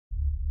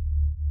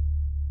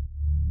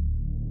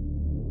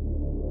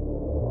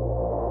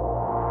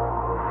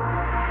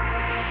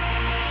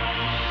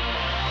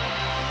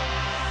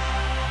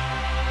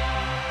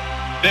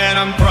And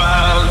I'm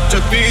proud to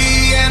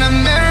be an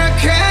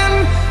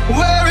American,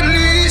 where at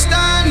least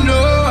I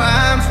know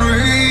I'm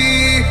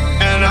free.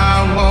 And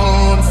I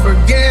won't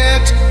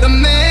forget the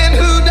man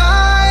who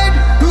died,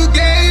 who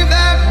gave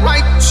that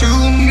right to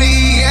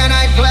me. And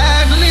I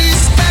gladly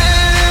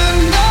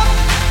stand up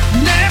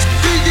next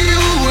to you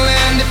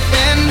and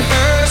defend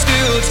her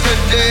still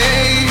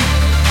today.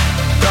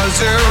 'Cause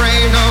there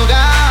ain't no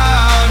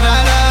doubt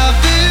I love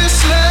this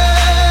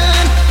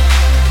land.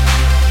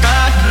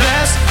 God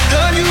bless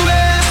the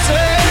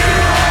USA.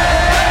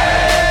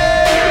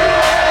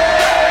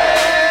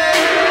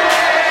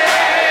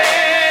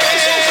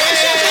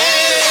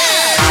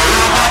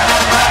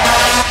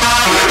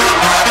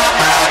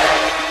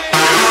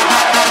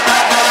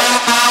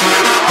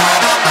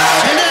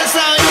 And that's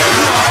how you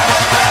go.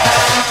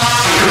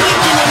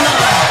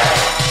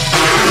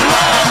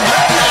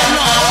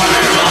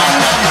 Working on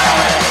that.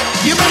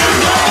 You better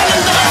go on the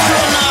dance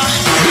floor now.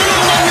 You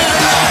know what I mean?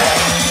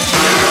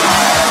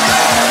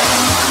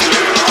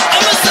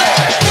 I'ma say,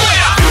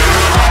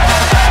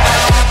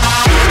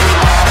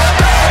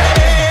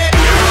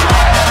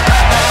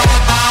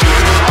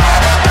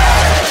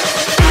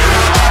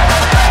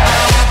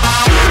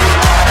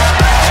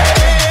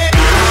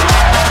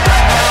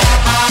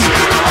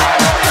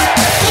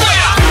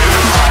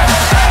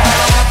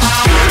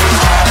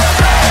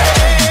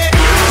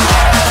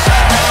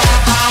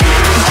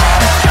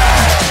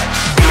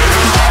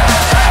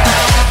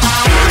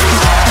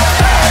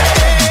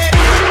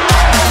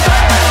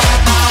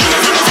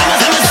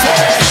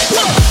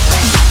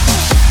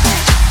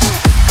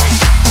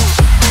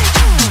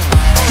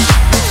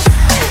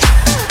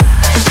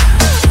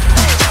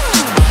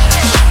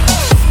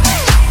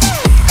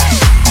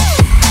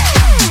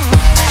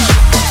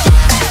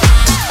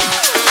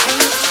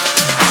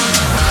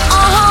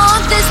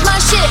 this my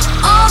shit.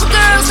 All the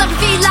girls on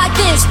feet like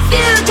this.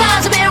 Few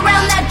times I've been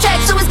around that track,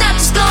 so it's not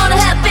just gonna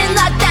happen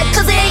like that.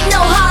 'Cause there ain't no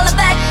holla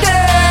back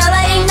girl.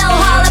 Ain't no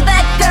holla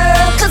back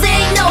girl. 'Cause there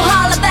ain't no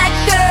holla back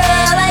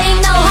girl.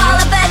 Ain't no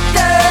holla back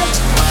girl.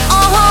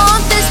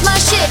 This my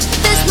shit.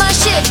 This my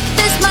shit.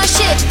 This my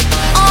shit.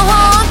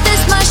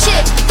 This my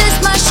shit. This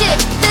my shit.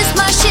 This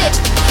my shit.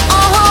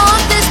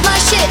 This my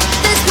shit.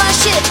 This my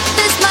shit.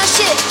 This my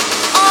shit.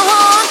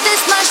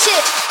 This my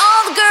shit.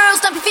 All the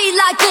girls on feet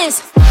like this.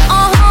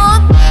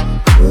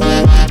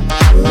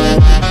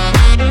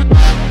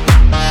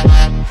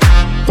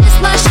 This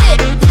my shit,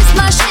 this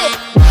my shit,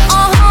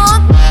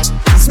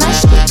 this my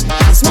shit,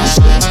 this my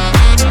shit.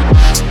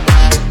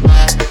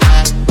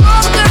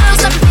 All the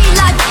girls up feet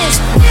like this.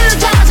 Few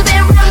times I've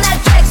been around that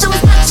track, so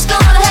it's not just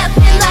gonna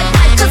happen like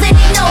that. 'Cause there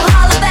ain't no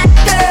holla back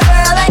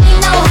girl, ain't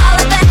no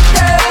holla back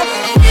girl.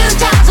 Few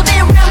times I've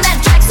been around that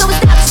track, so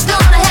it's not just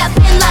gonna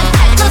happen like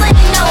that. 'Cause there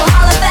ain't no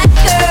holla back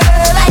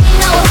girl, ain't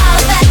no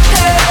holla back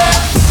girl.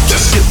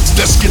 Let's get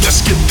this,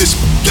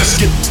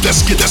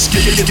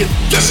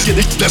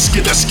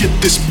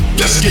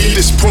 let's get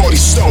this party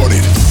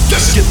started.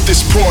 Let's get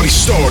this party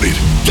started.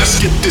 Let's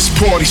get this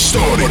party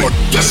started.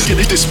 Let's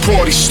get this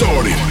party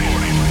started.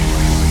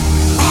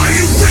 Are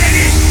you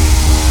ready?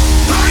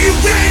 Are you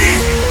ready?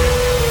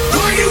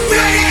 Are you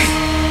ready?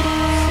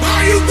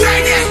 Are you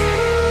ready?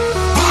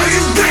 Are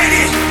you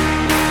ready?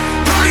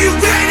 Are you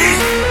ready?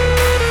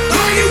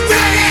 Are you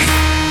ready?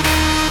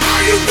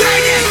 Are you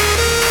ready?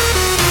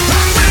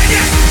 I'm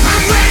ready.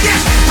 I'm ready.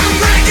 I'm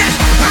ready.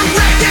 I'm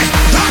ready.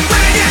 I'm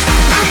ready.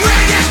 I'm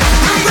ready.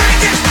 I'm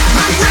ready. I'm ready.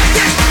 I'm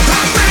ready.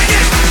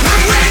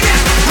 I'm ready.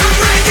 I'm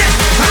ready.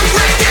 I'm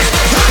ready.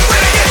 I'm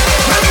ready.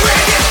 I'm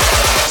ready.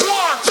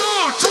 1,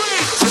 2, 3,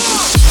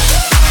 4.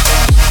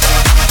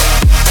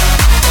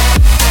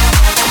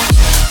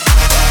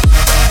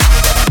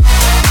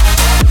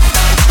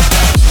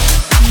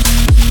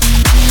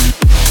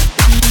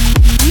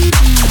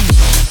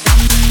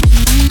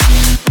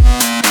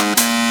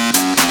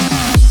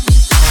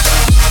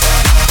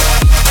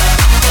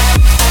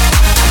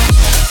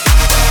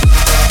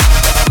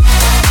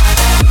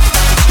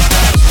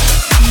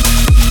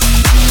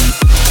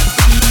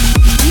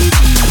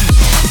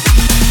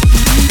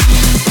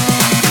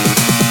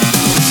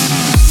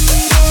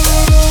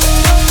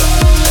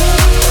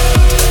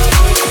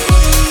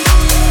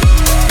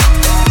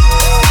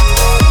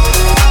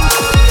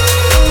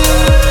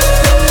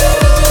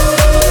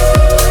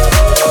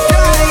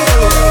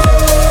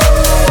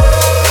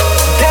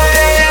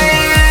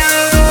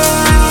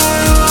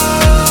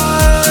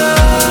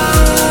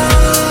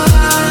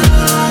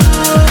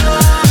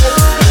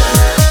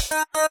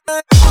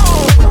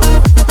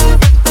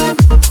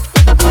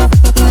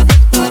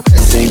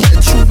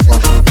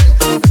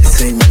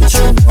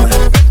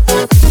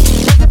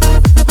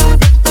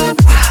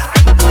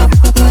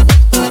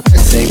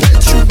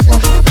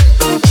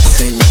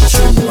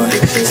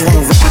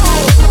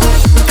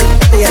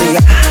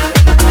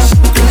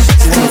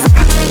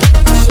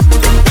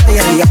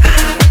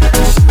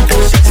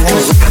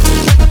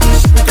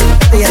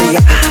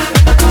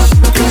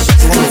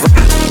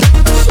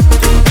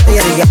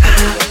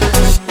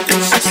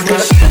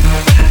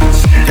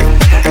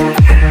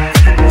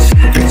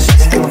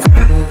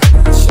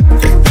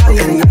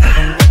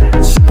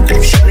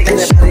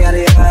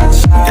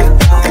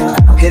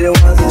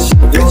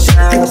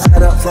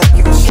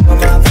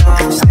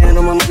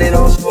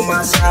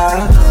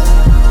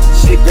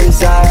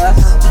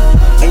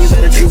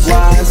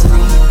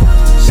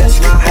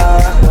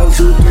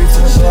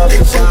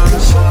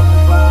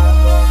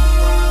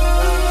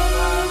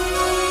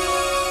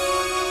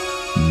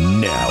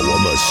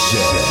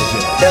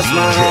 That's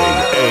my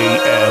DJ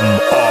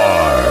AMR.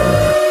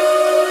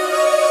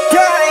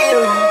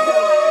 Damn.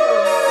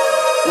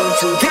 1,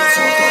 2, 3.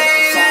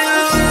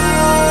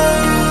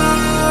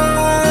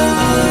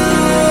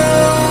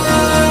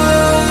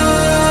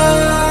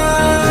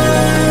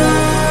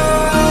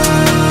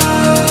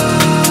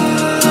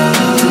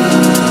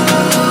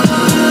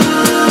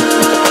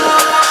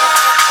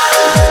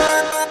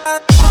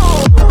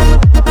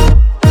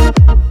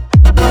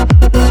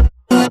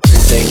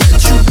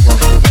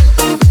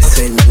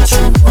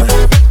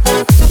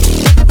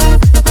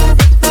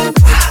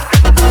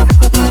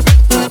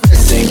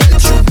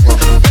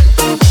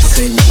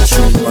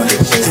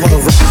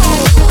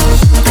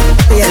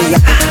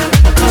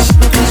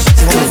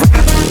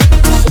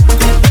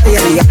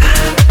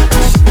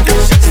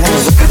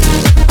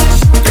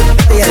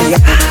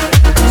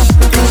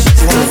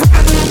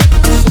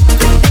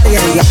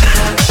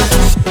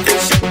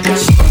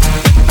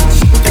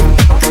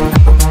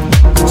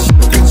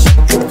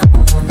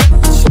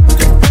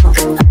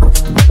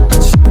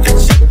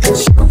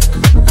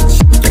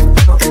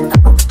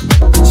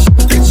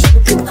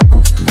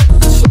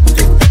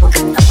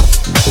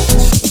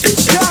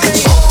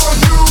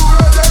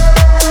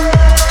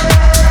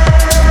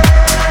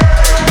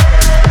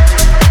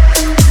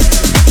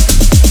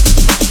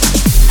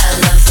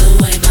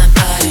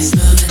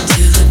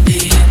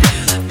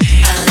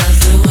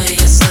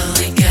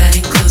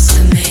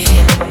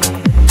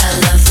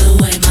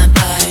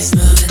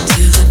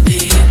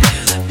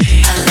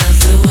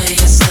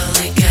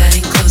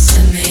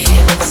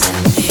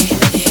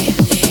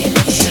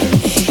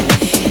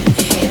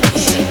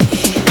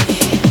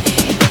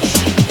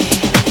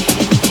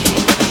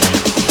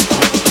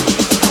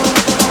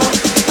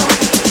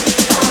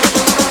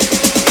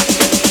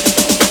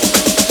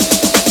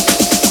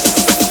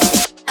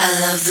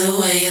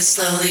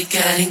 Slowly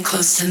getting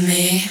close to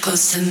me,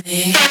 close to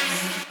me.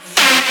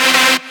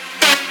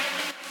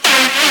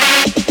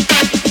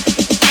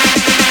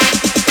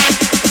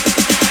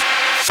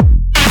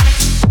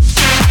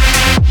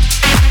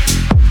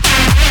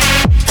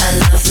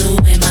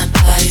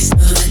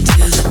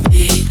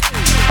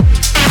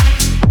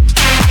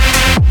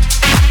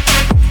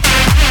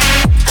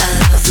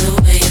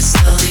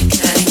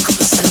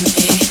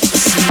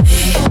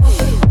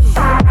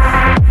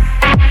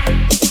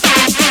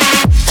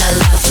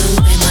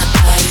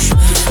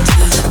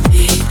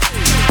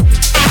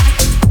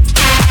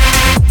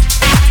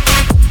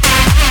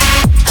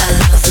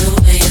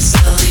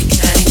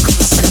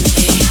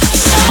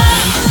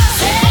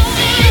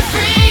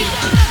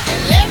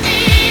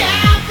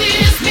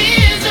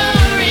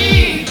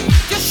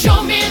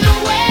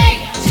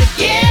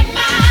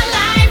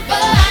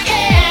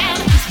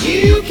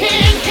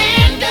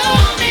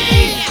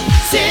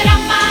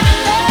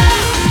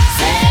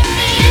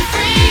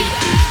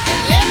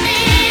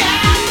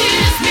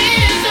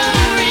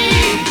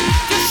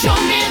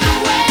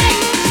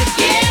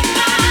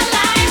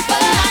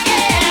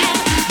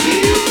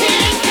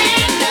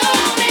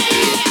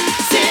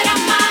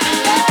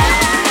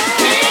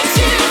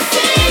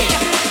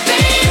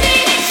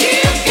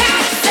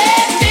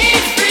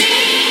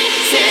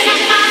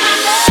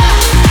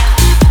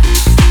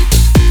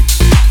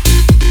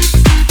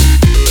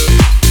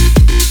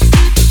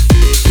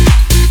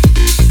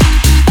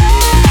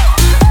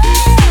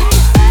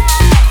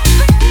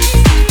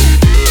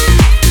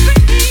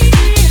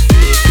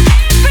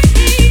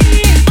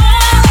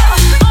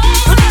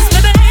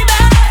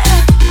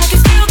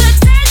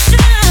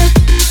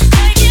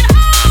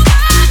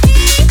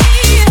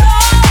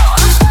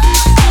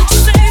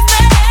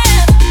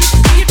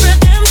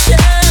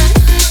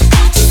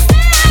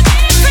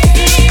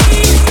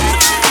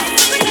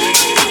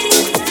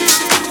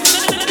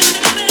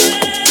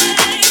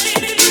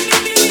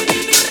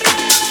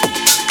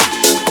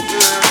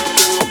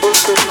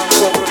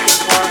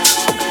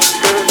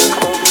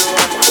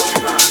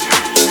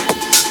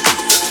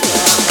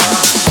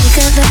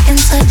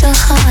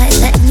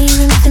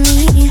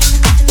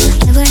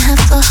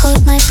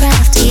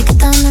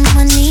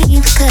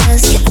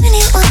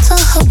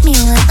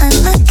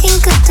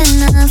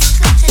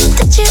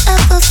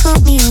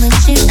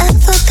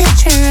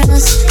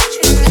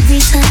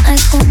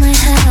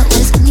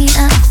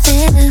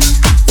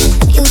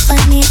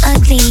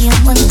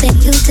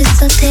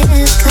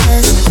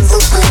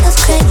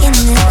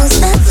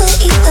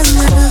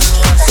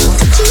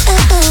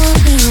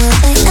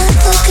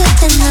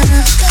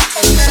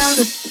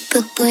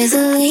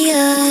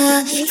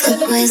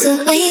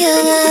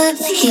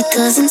 He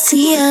doesn't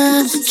see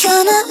ya.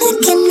 You're not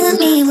looking at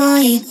me,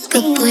 boy.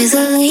 Good boys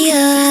are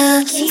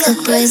ya.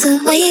 Good boys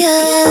are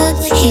ya.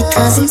 He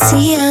doesn't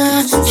see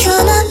ya.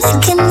 You're not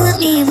looking at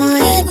me,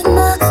 boy. Good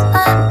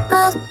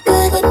enough,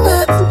 good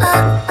enough,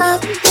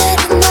 good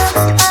enough,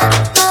 good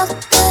enough,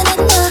 good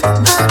enough,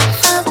 good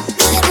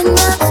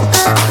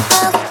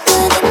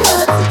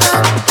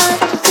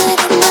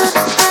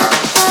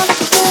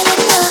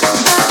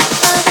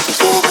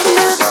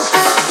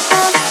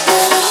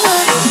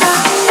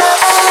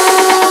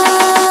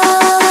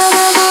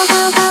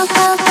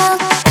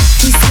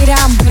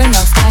Gram,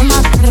 Brno,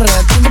 Sparma,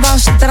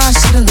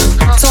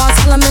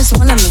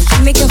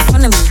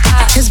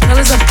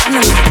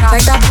 enemy.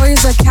 Like that boy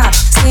is a cap.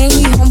 Saying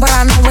he home, but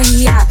I know where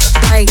he at.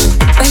 Like,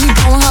 but he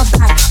blowing her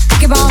back.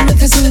 Think about him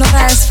because he know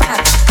that it's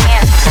fat.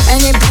 And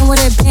it been what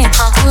it been.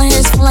 Calling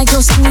his phone like, yo,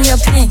 send me a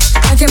pin.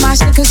 Look at my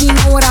shit cause he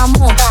know what I'm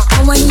on.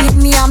 And when he hit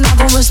me, I'm not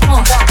gonna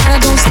respond. And I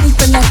don't sleep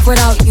enough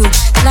without you.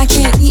 And I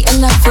can't eat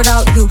enough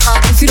without you.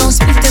 If you don't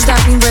speak, does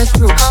that mean we're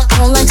through? I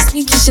don't like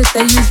sneaky shit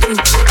that you do.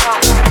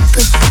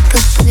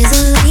 Good boys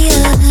are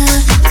liar.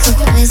 Good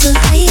boys are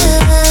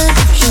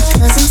liar. He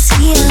doesn't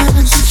see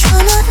us.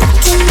 You're not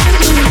looking at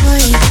me,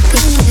 boy.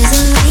 Good boys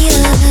are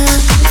liar.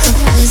 Good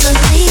boys are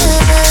liar.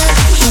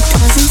 He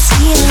doesn't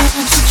see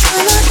us.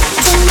 You're not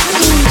looking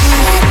at me,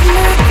 boy.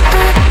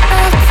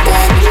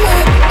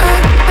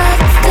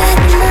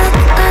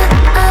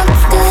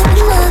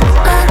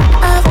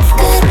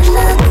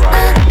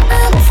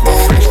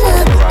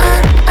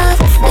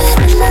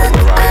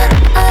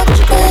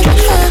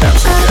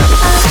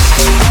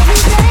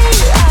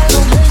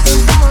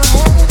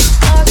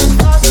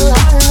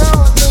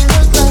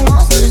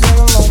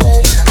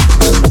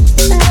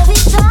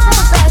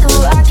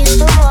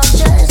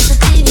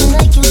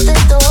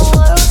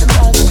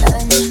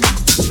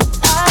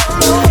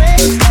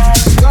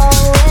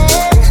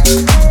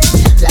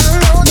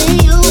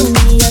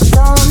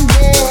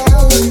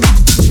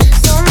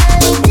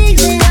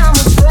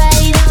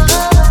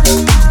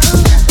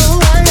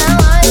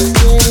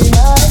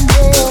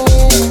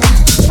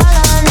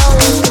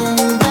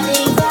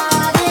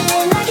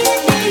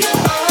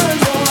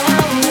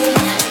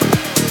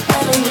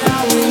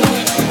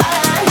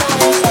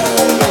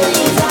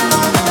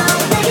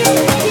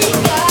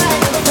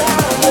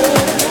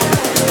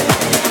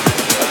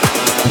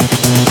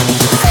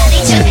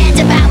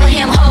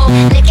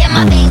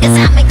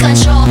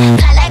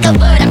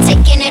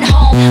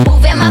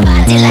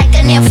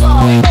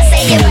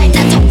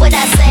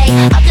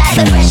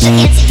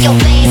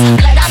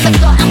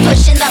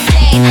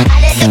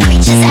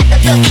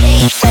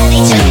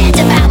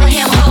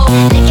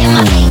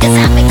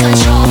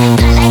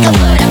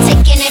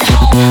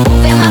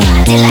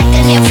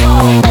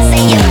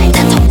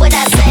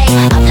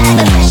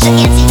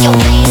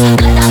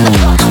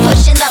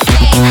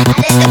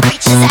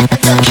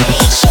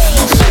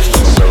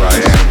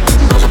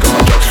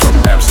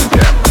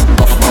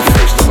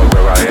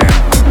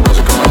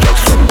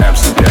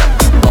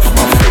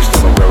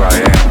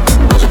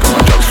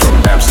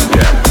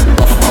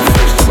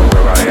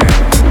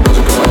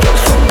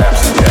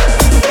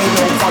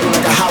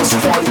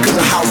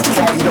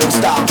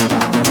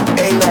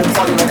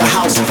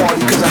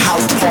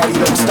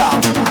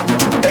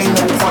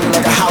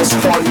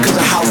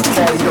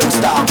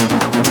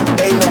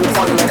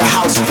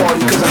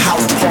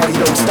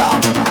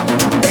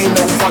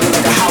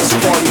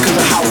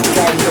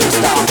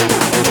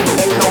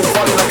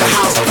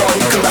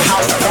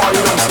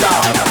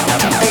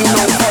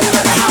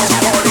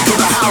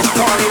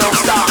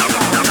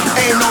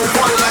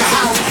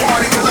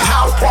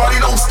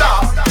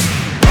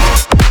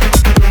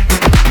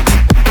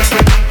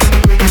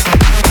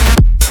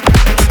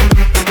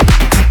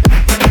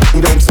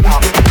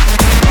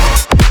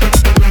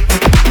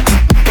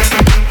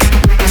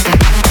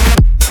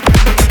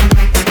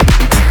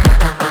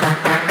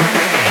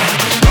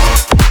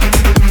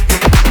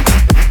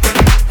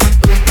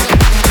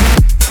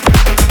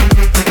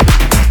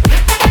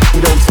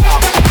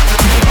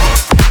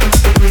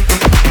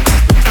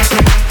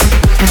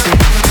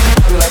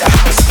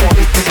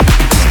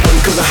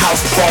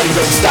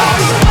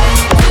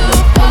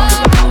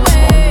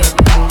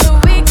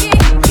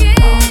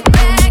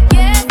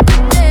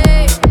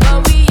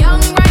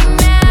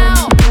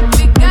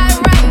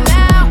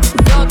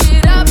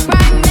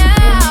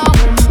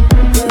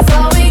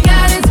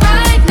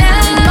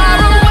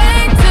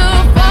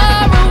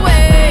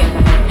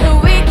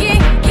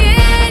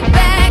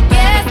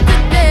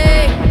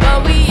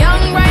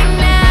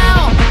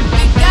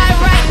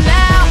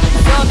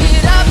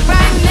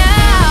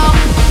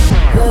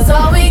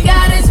 All we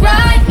got is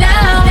right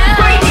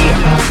now.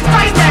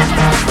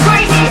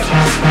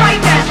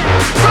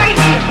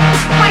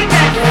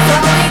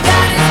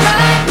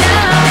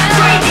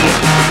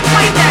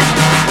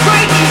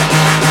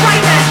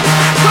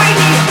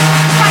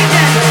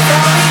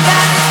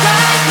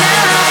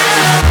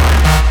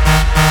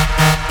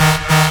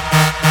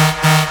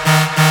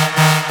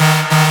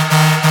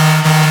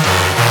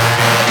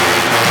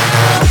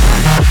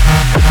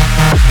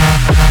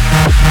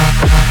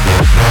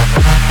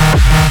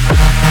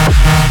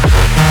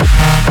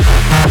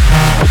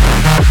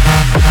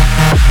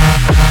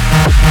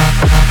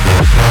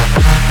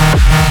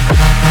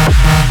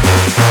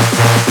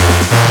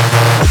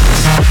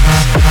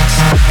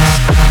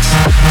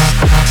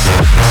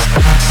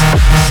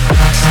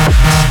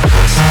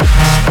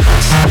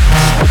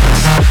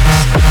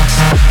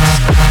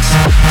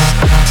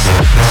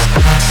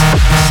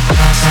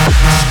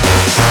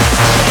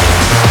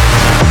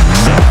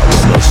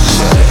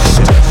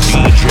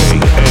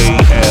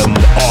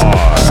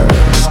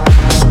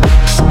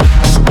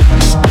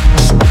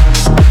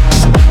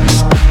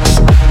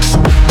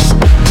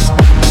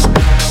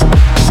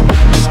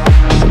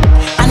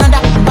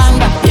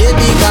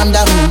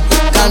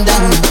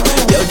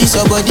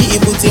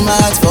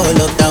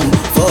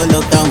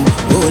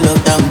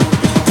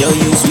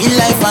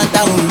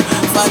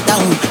 fat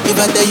down. If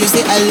I tell you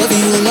say I love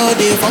you, no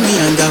day for me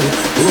and go,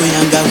 oh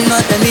and go. No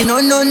tell me no,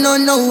 oh,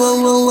 oh,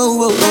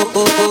 oh, oh,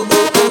 oh,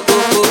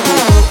 oh,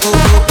 oh.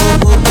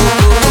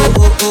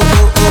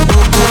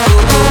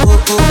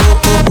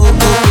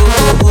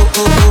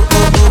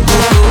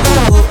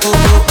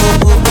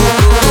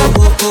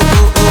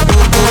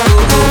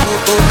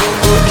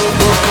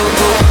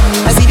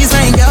 I see this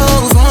fine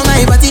girl from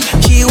my party,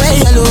 she wear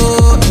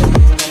yellow.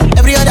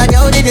 Every other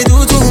girl they do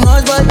too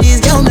much, but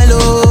this girl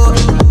mellow.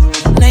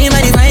 Now in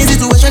my divine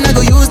situation, I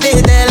go use they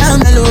tell her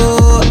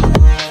mellow.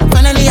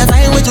 Finally I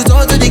find way to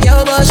talk to the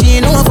girl, but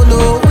she ain't no one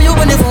follow. When you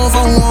gonna phone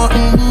for one?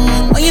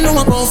 When you know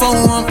I call for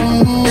one?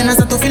 Then I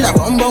start to feel like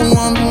one.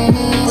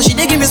 But she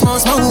dey give me small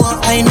one.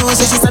 I know,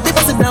 so she start to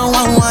pass it down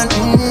one.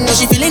 But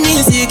she feeling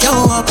insecure,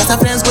 cause her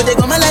friends go they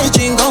go my light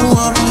ring go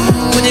on.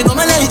 When they go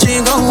my light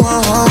ring go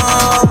on.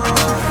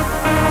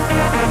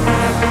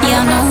 Yeah,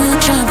 I know we'll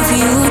try, but for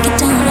you I get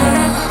down low.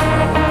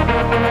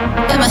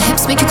 And my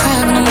hips make you cry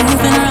when I'm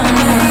moving around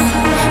you.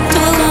 Do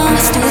it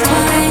once, do it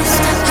twice.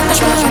 How much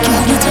more I can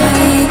hold you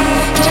tight?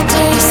 Get a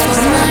taste for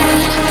the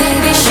night.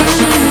 Baby, show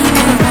me you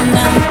can calm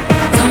down,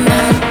 calm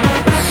down.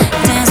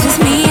 Dance with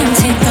me and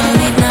take the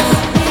lead now,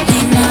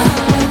 lead now.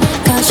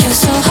 Got you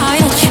so high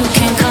that you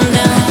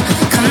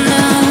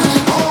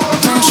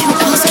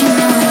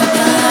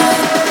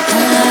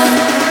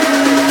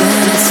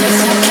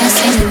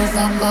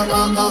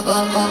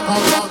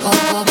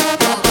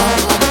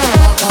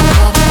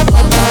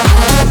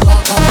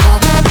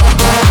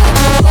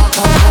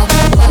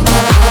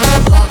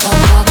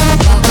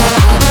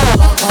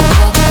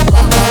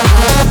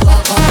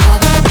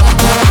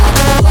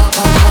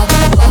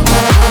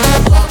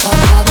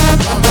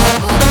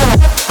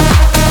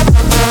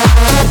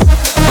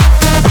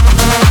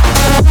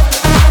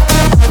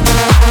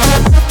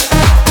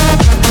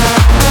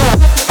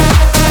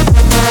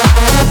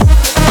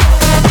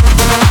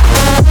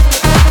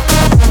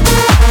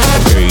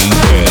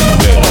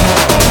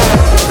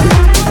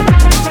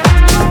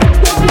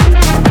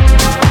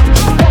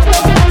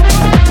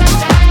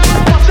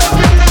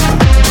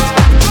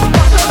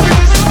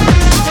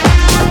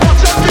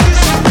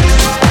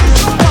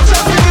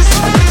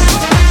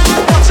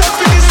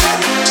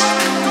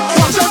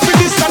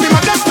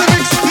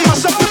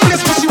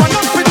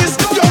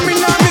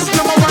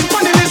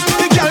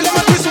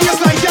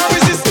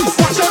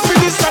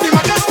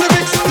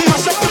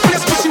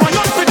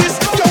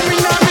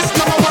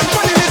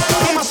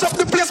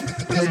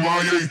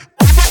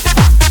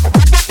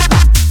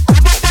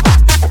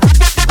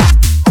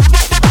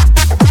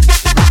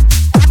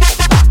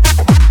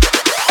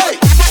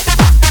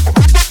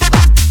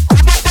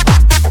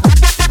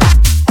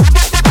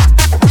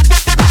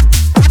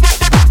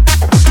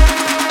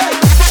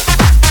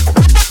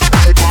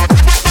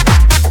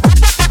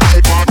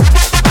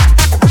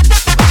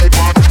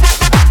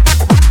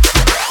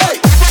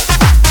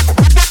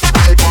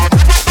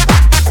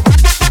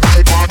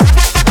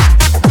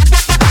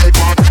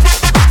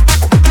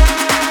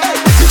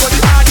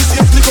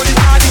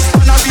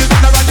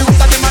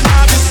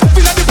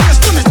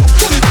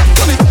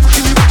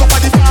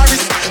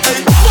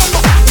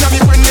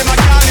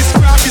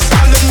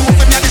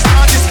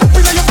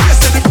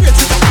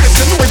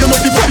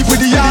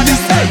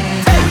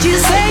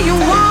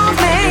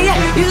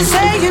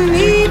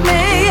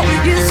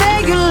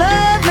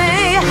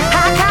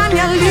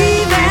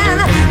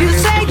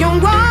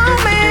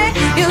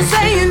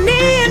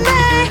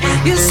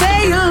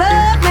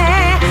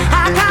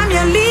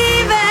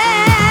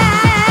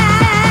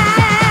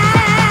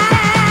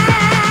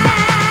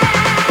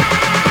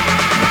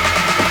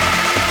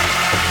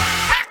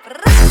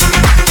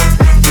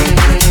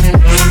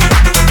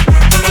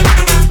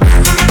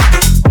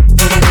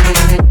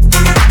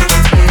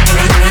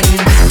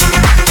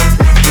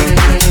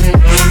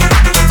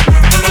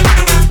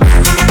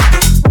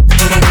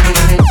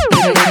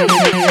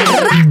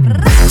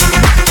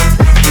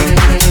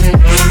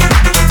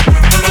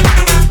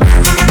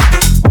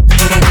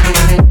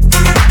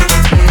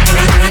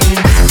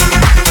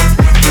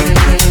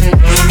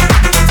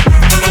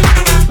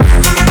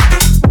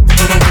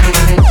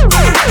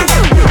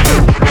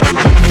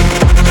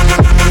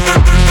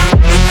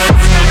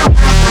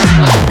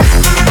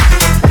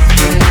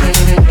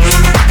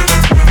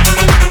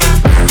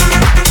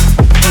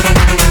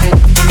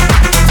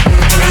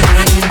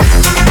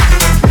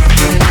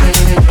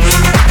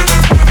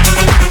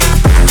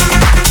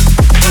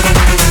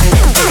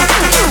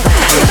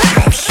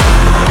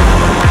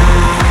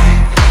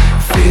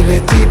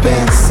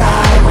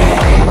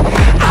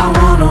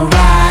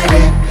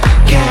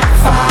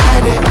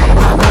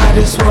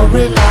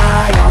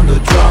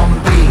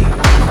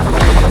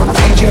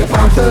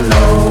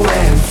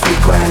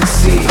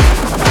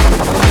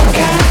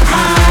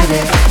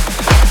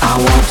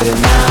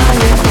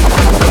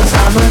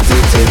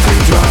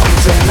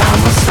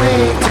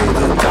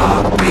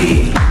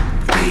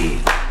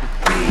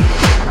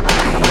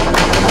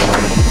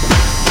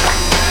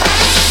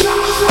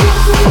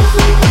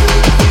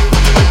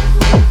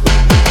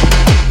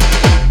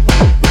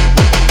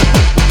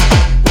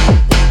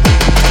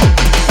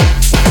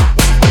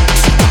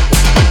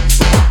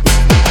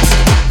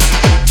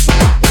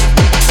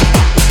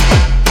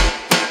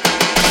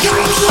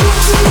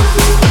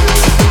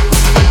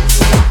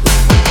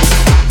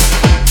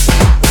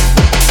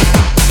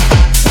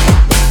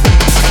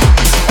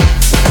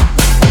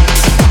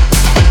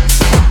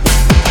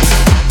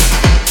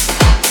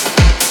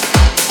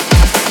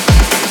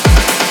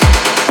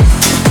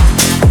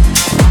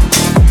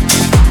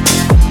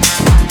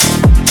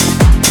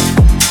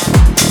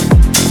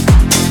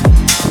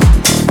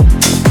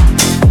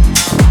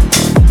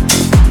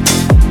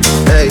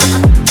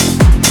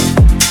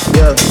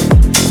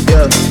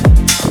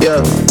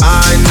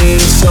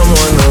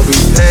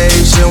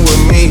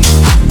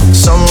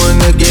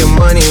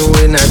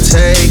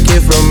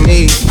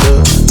neither.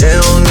 They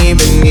don't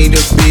even need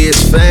to be as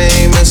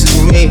famous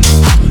as me.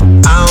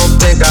 I don't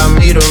think I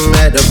meet them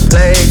at the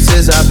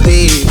places I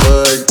be,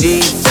 but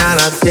deep down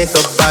I think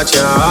about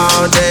you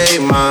all day,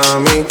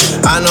 mommy.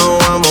 I know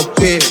I'm a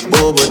pit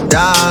bull, but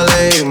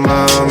darling,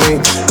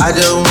 mommy, I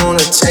just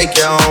wanna take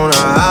you on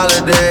a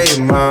holiday,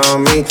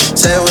 mommy.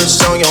 Say what's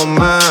on your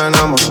mind,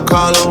 I'ma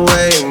call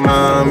away,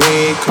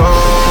 mommy.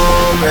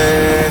 Come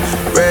and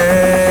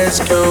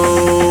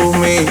rescue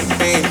me.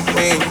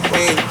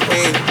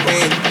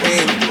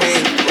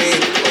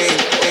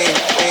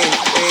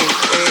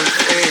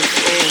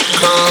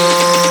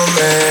 Come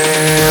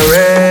and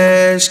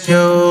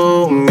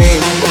rescue me.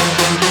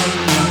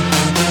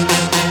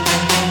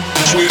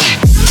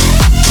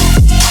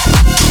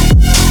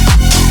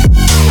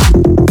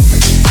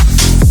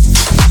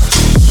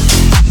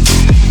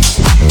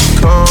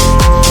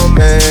 Come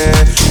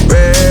and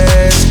rescue me.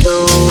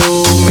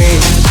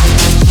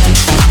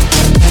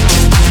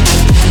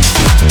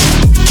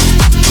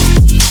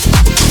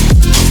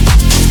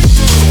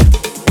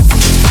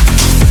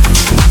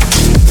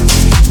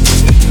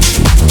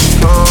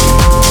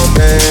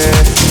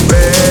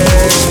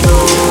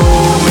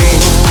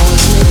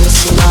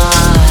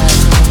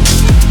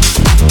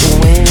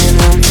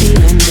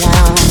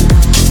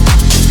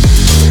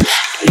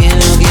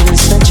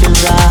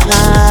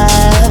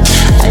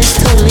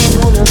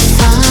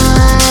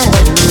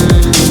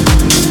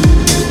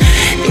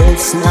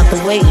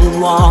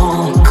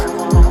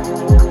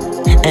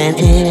 And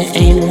it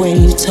ain't the way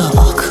you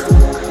talk.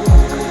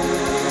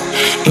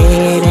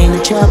 It ain't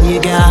the job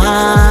you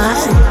got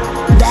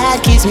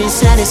that keeps me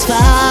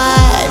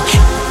satisfied.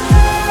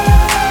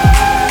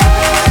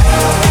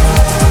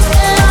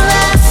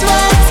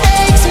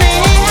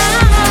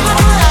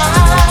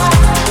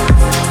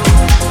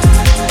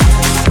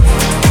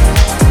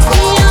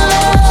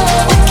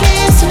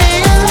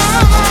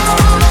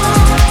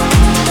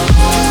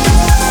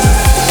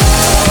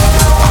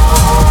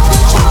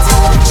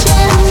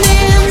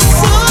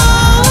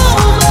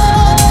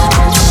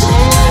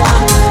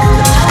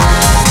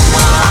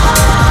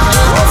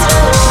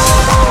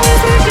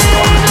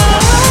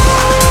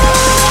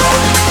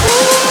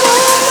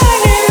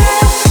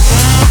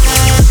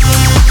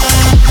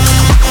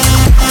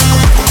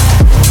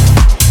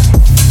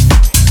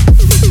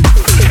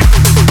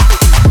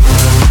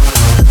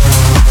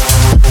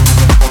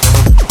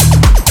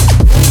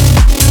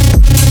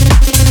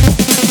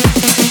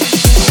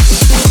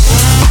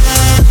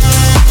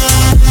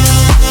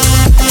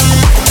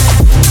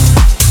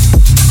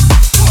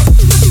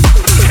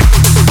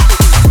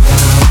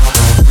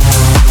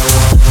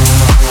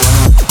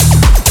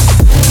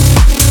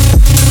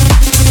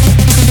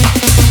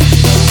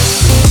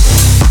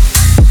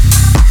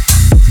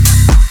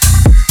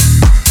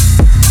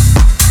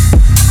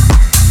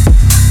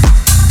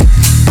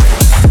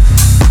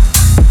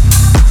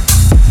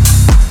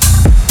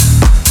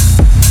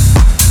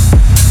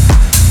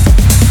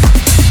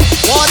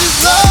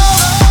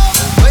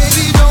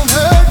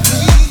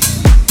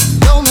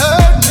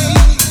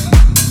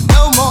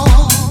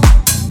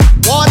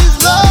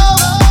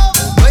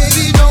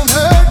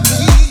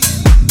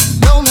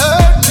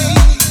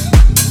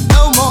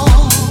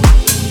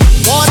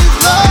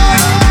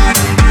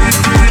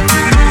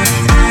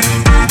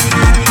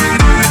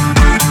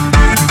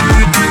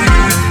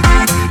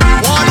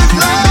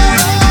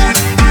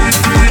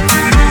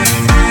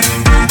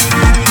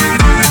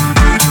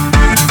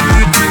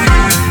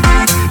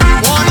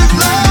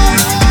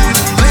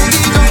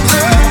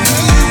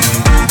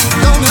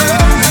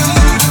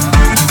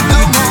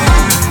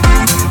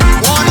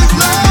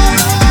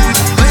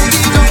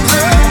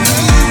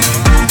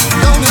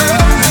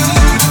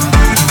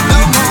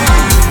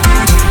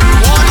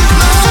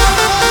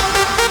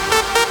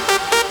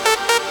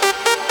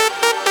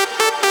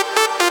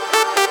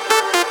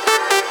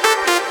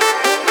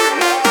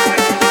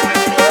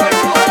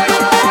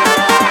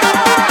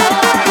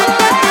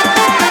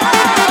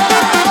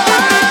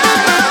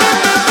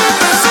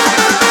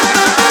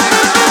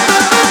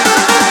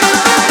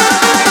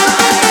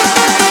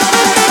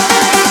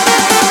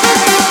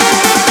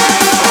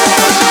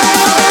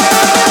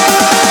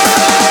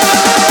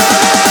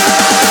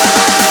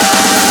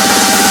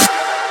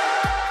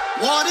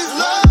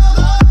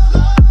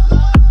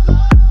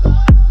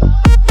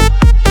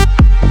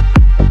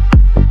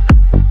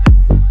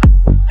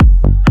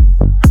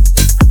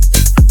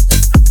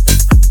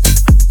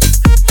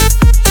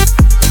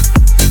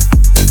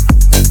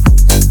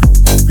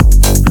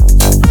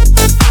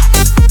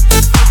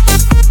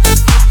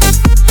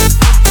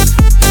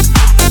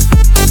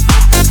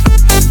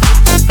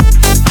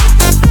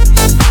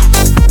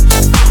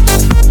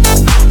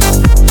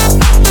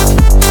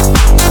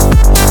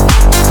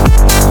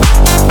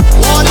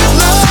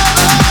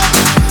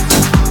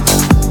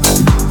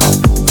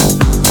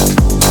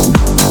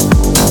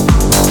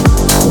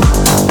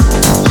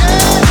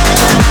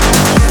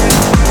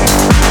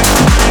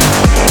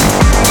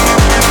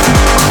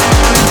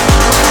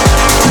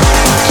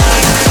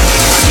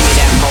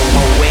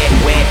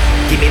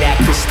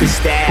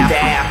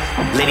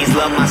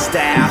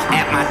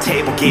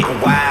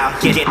 getting wild.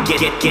 Get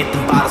the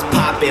bottles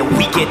poppin'.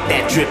 We get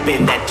that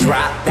drippin', that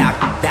drop.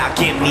 Now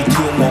give me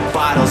 2 more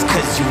bottles,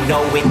 cause you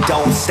know it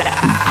don't stop.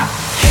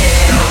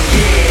 Hell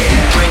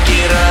yeah. Drink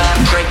it up,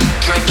 drink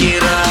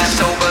it up.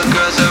 Sober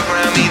girls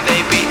around me,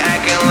 they be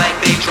acting like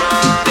they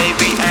drunk. They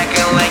be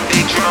acting like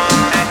they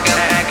drunk.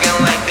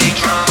 Acting like they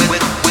drunk.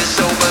 With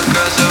sober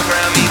girls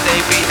around me, they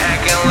be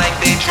acting like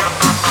they drunk.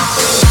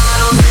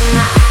 Bottles in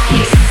the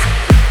ice,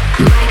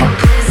 like a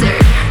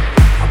blizzard.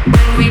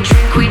 When we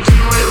drink, we do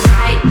it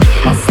right.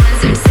 Getting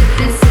slizzard,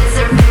 sipping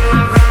scissor. In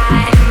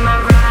my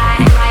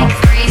ride, like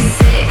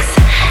 3-6.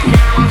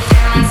 Now I'm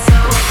feeling so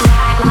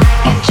fly,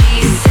 like a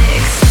G6,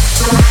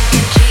 like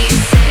a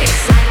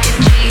G6, like a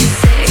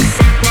G6.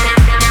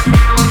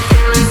 Now I'm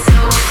feeling so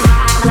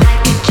fly,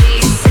 like a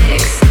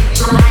G6,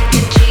 like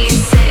a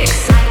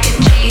G6, like a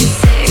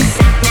G6.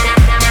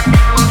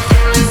 Now I'm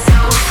feeling so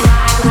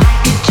fly,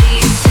 like a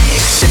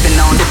G6.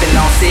 Dipping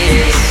on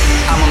six,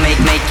 I'ma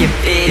make it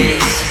big.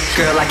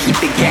 Girl, I keep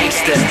it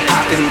gangster,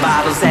 popping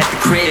bottles at the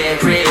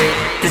crib.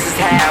 This is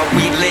how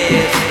we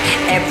live,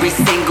 every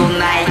single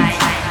night.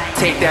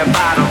 Take that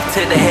bottle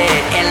to the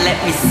head and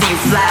let me see you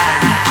fly.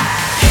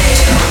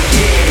 Hell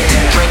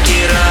yeah. Drink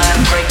it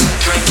up, drink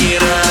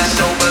it up.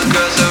 Sober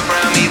girls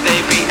around me,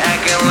 they be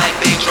acting like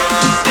they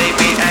drunk. They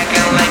be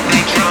acting like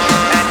they drunk.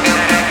 Acting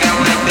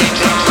like they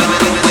drunk.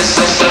 With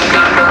sober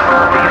girls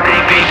around me, they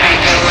be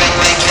acting like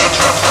they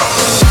drunk.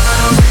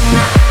 Bottles in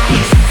the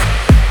ice,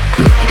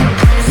 like a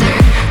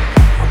blizzard.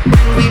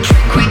 When we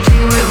drink, we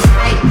do it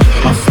right.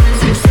 Getting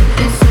slizzard,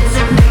 sipping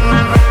scissor. In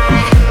my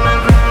ride,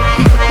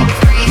 like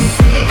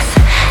 3-6.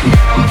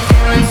 Now I'm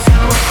feeling so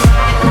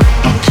fly,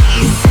 like a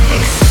G6.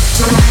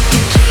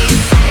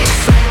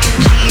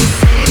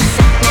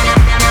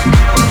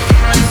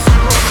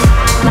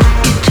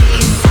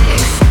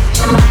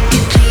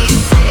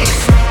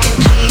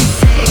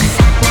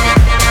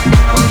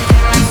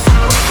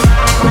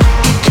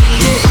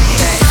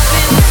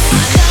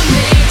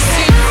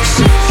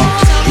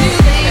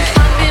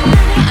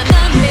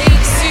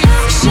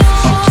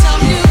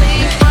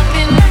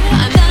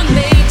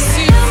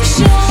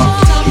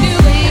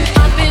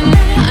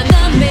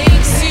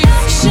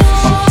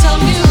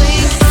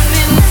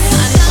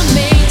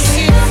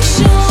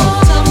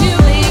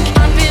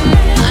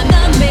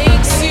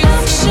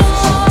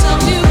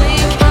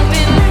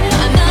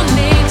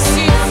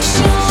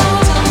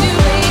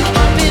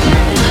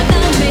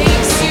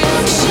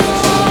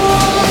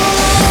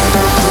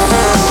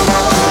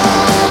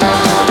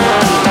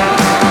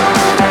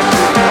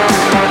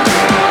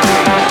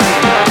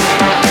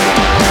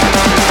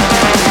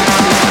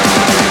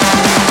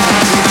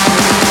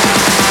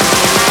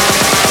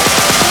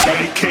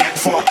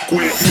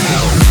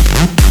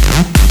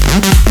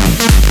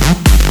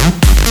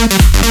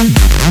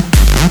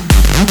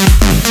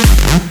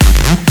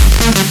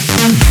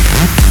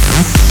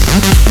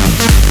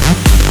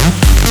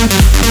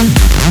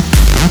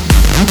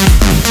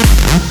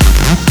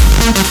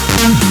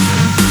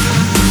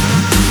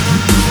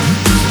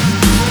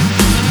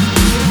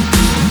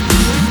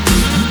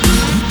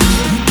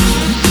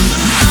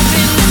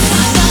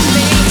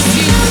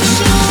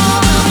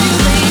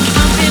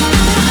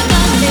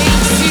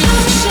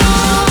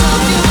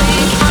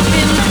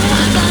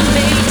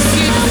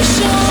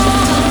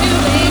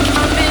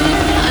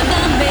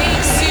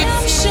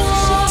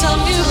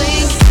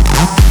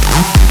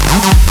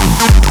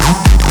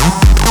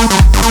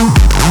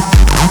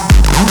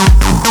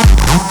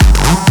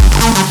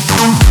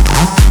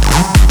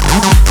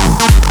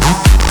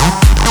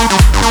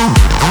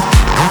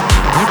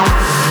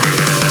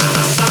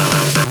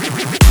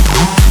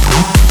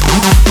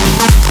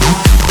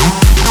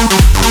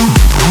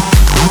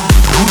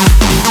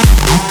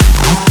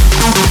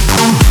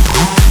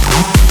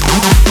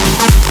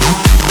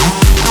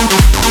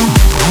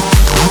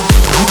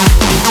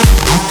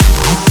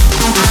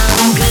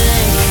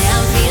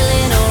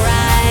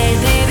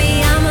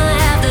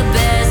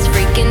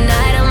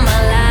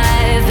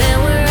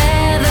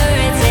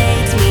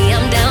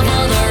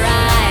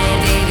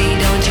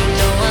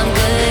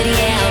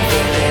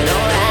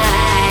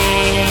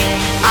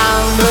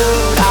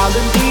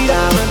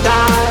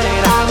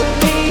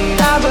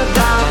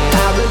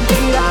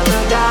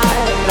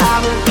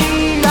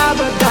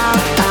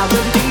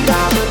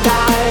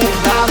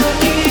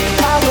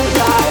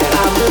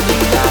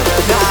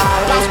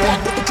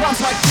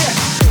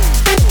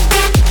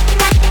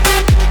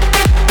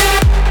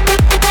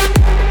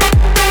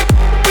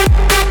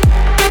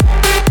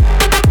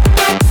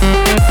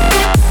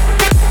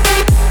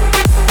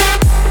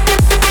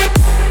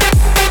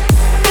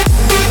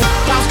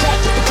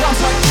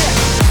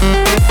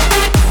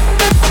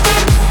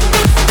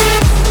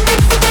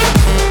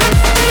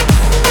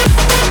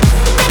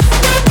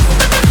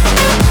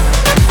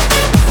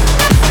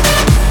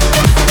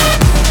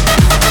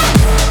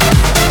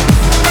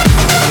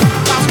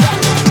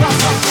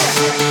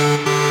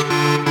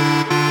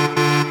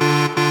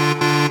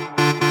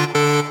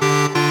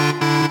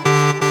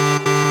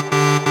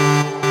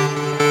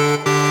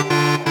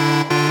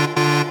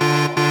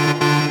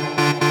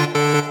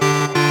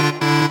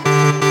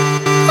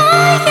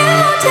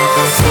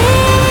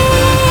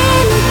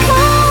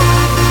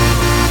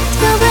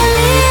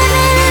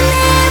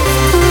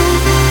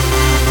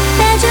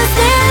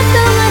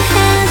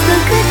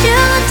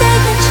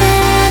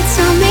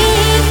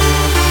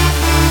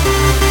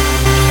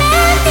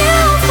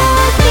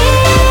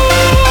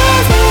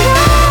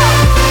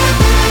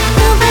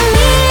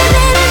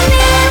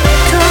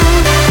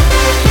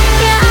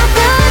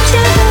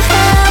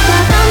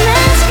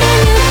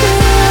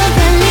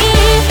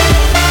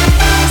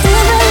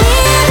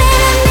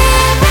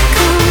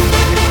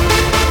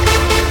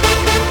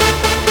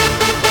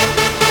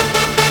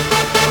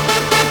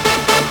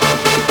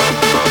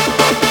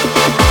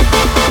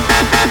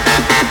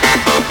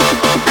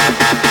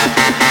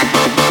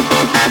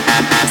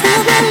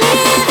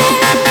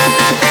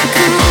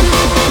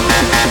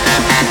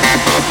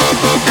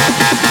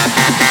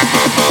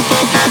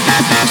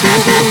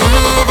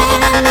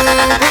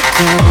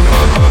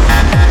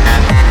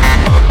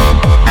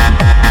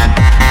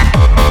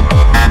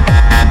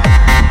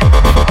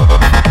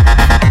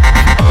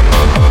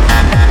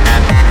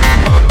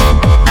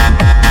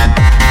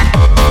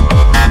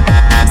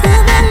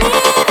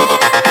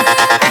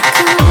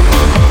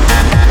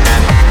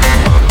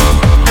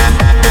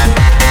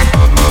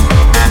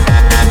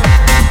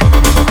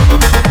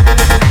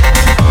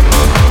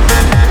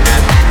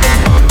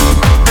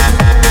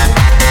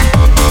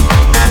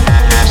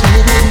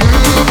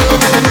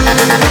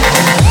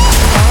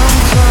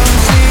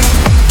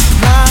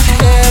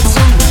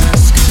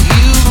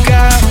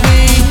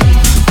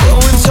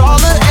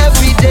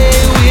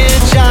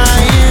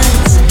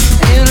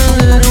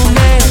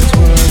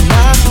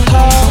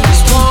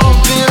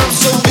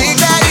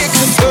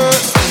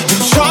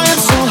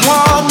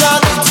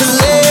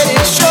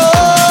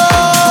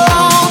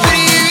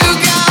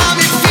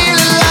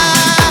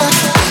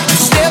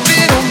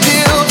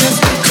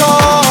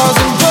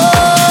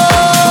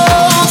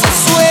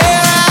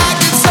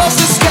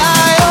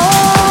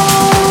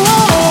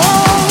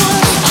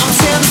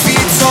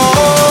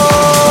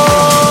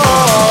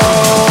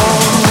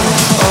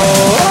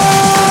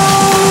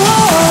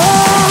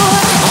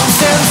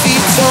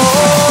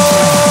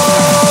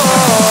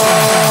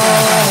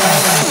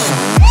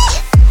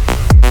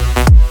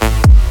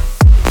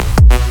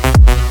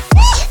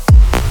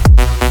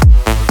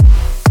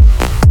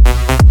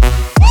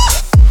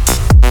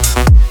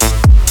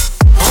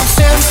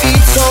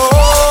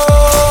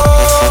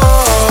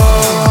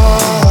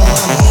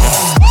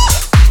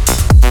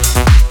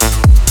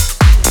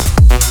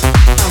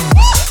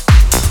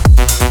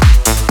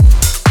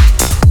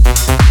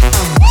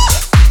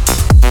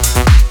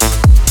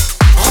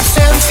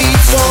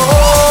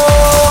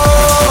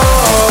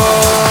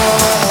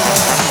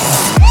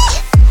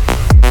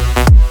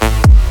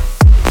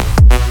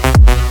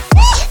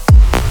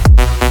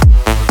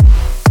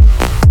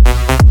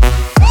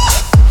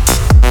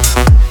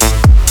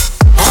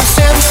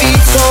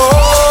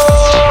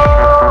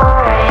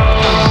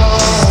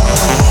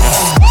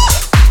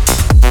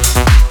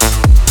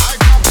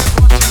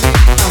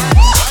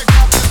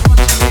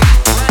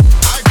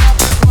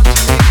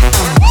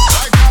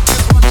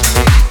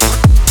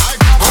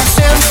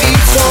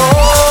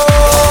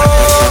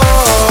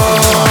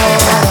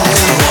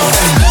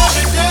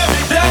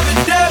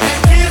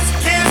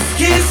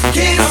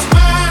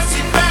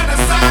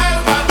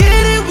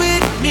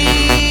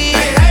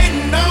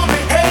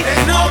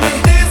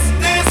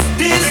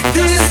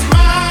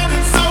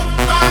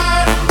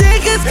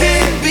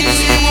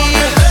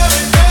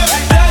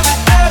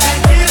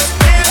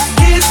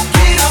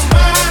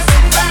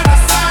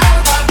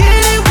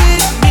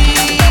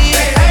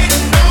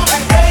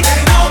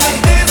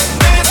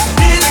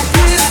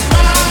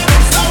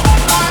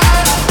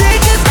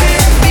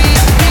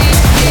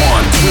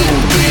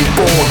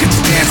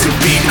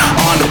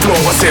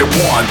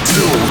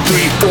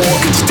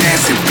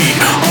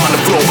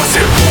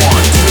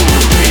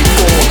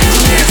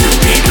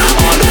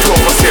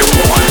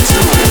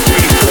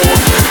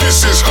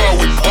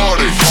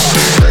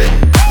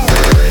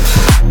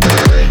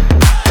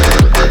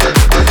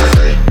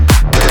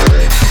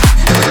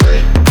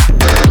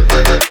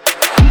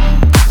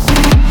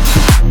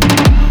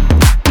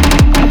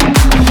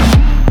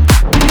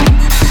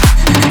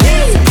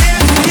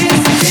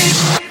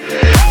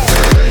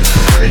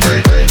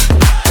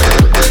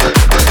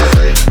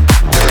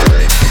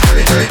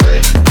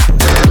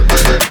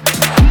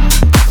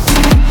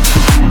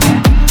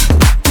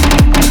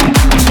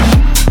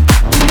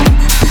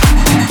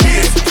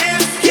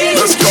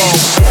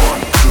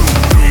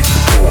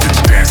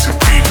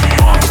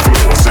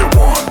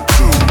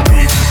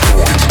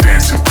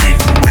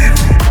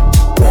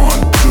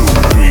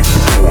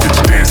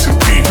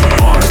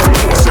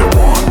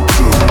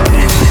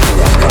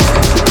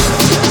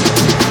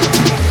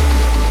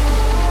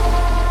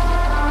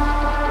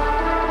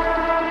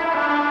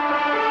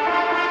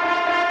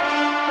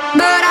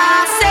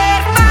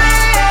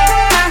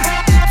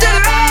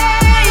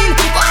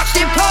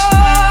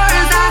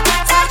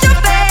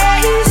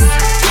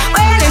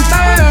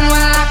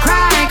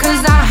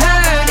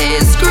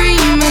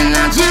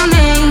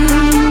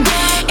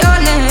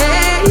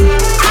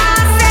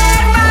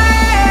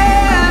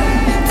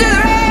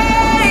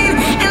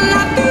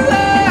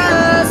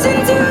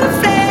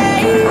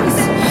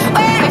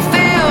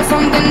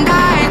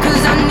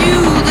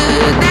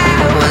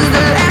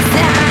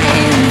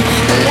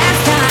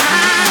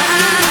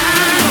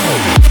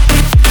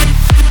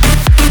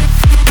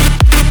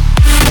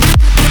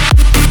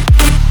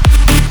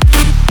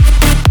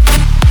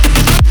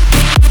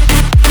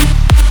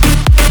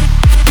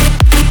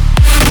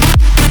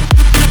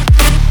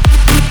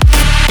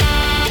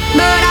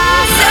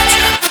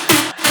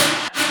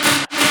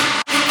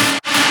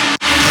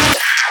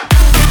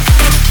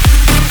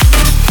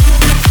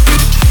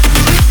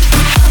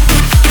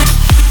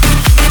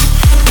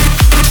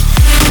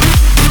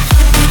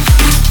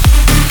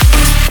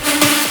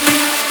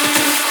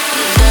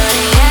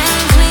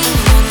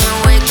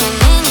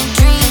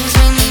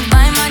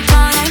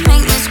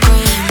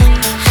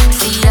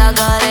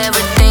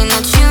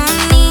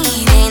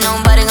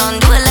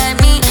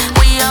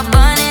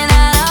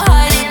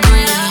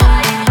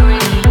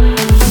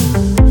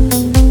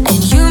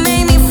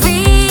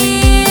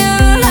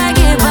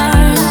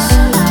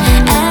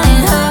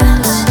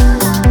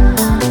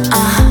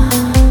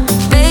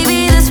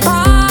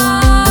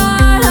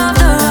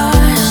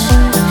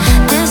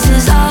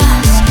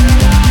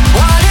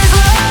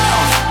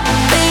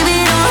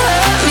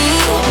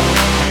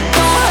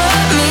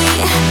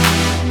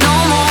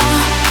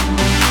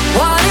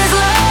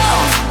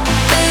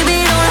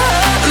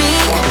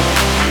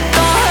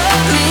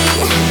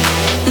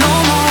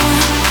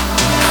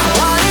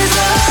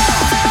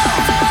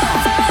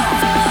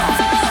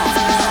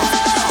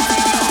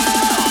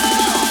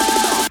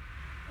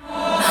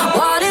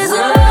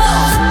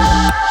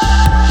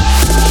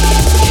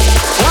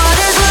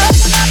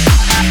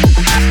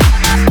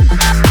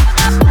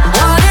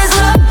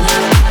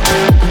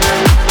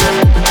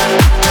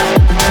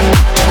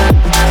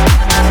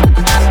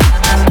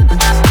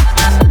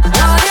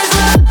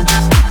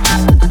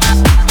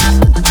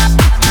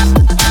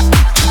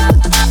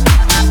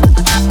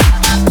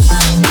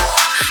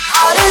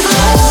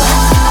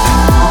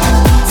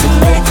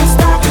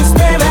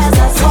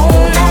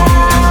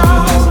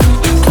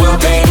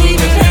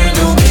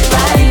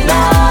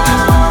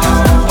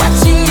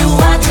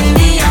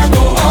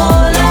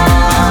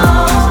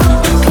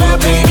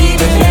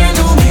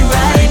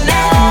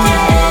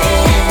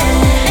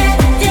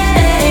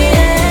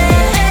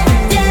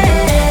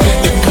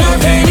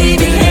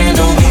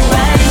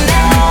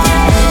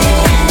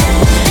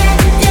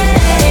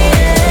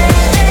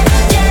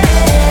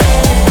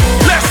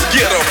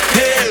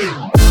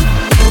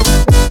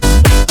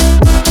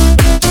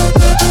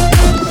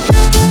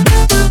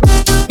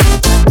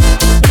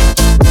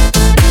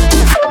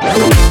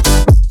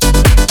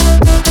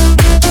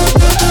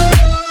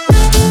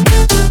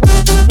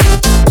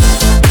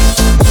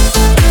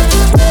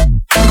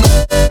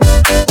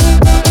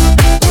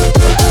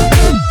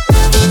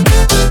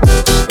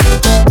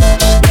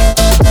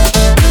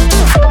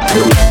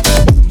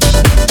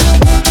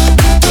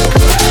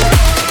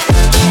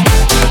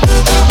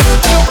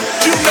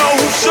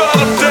 shut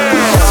them down.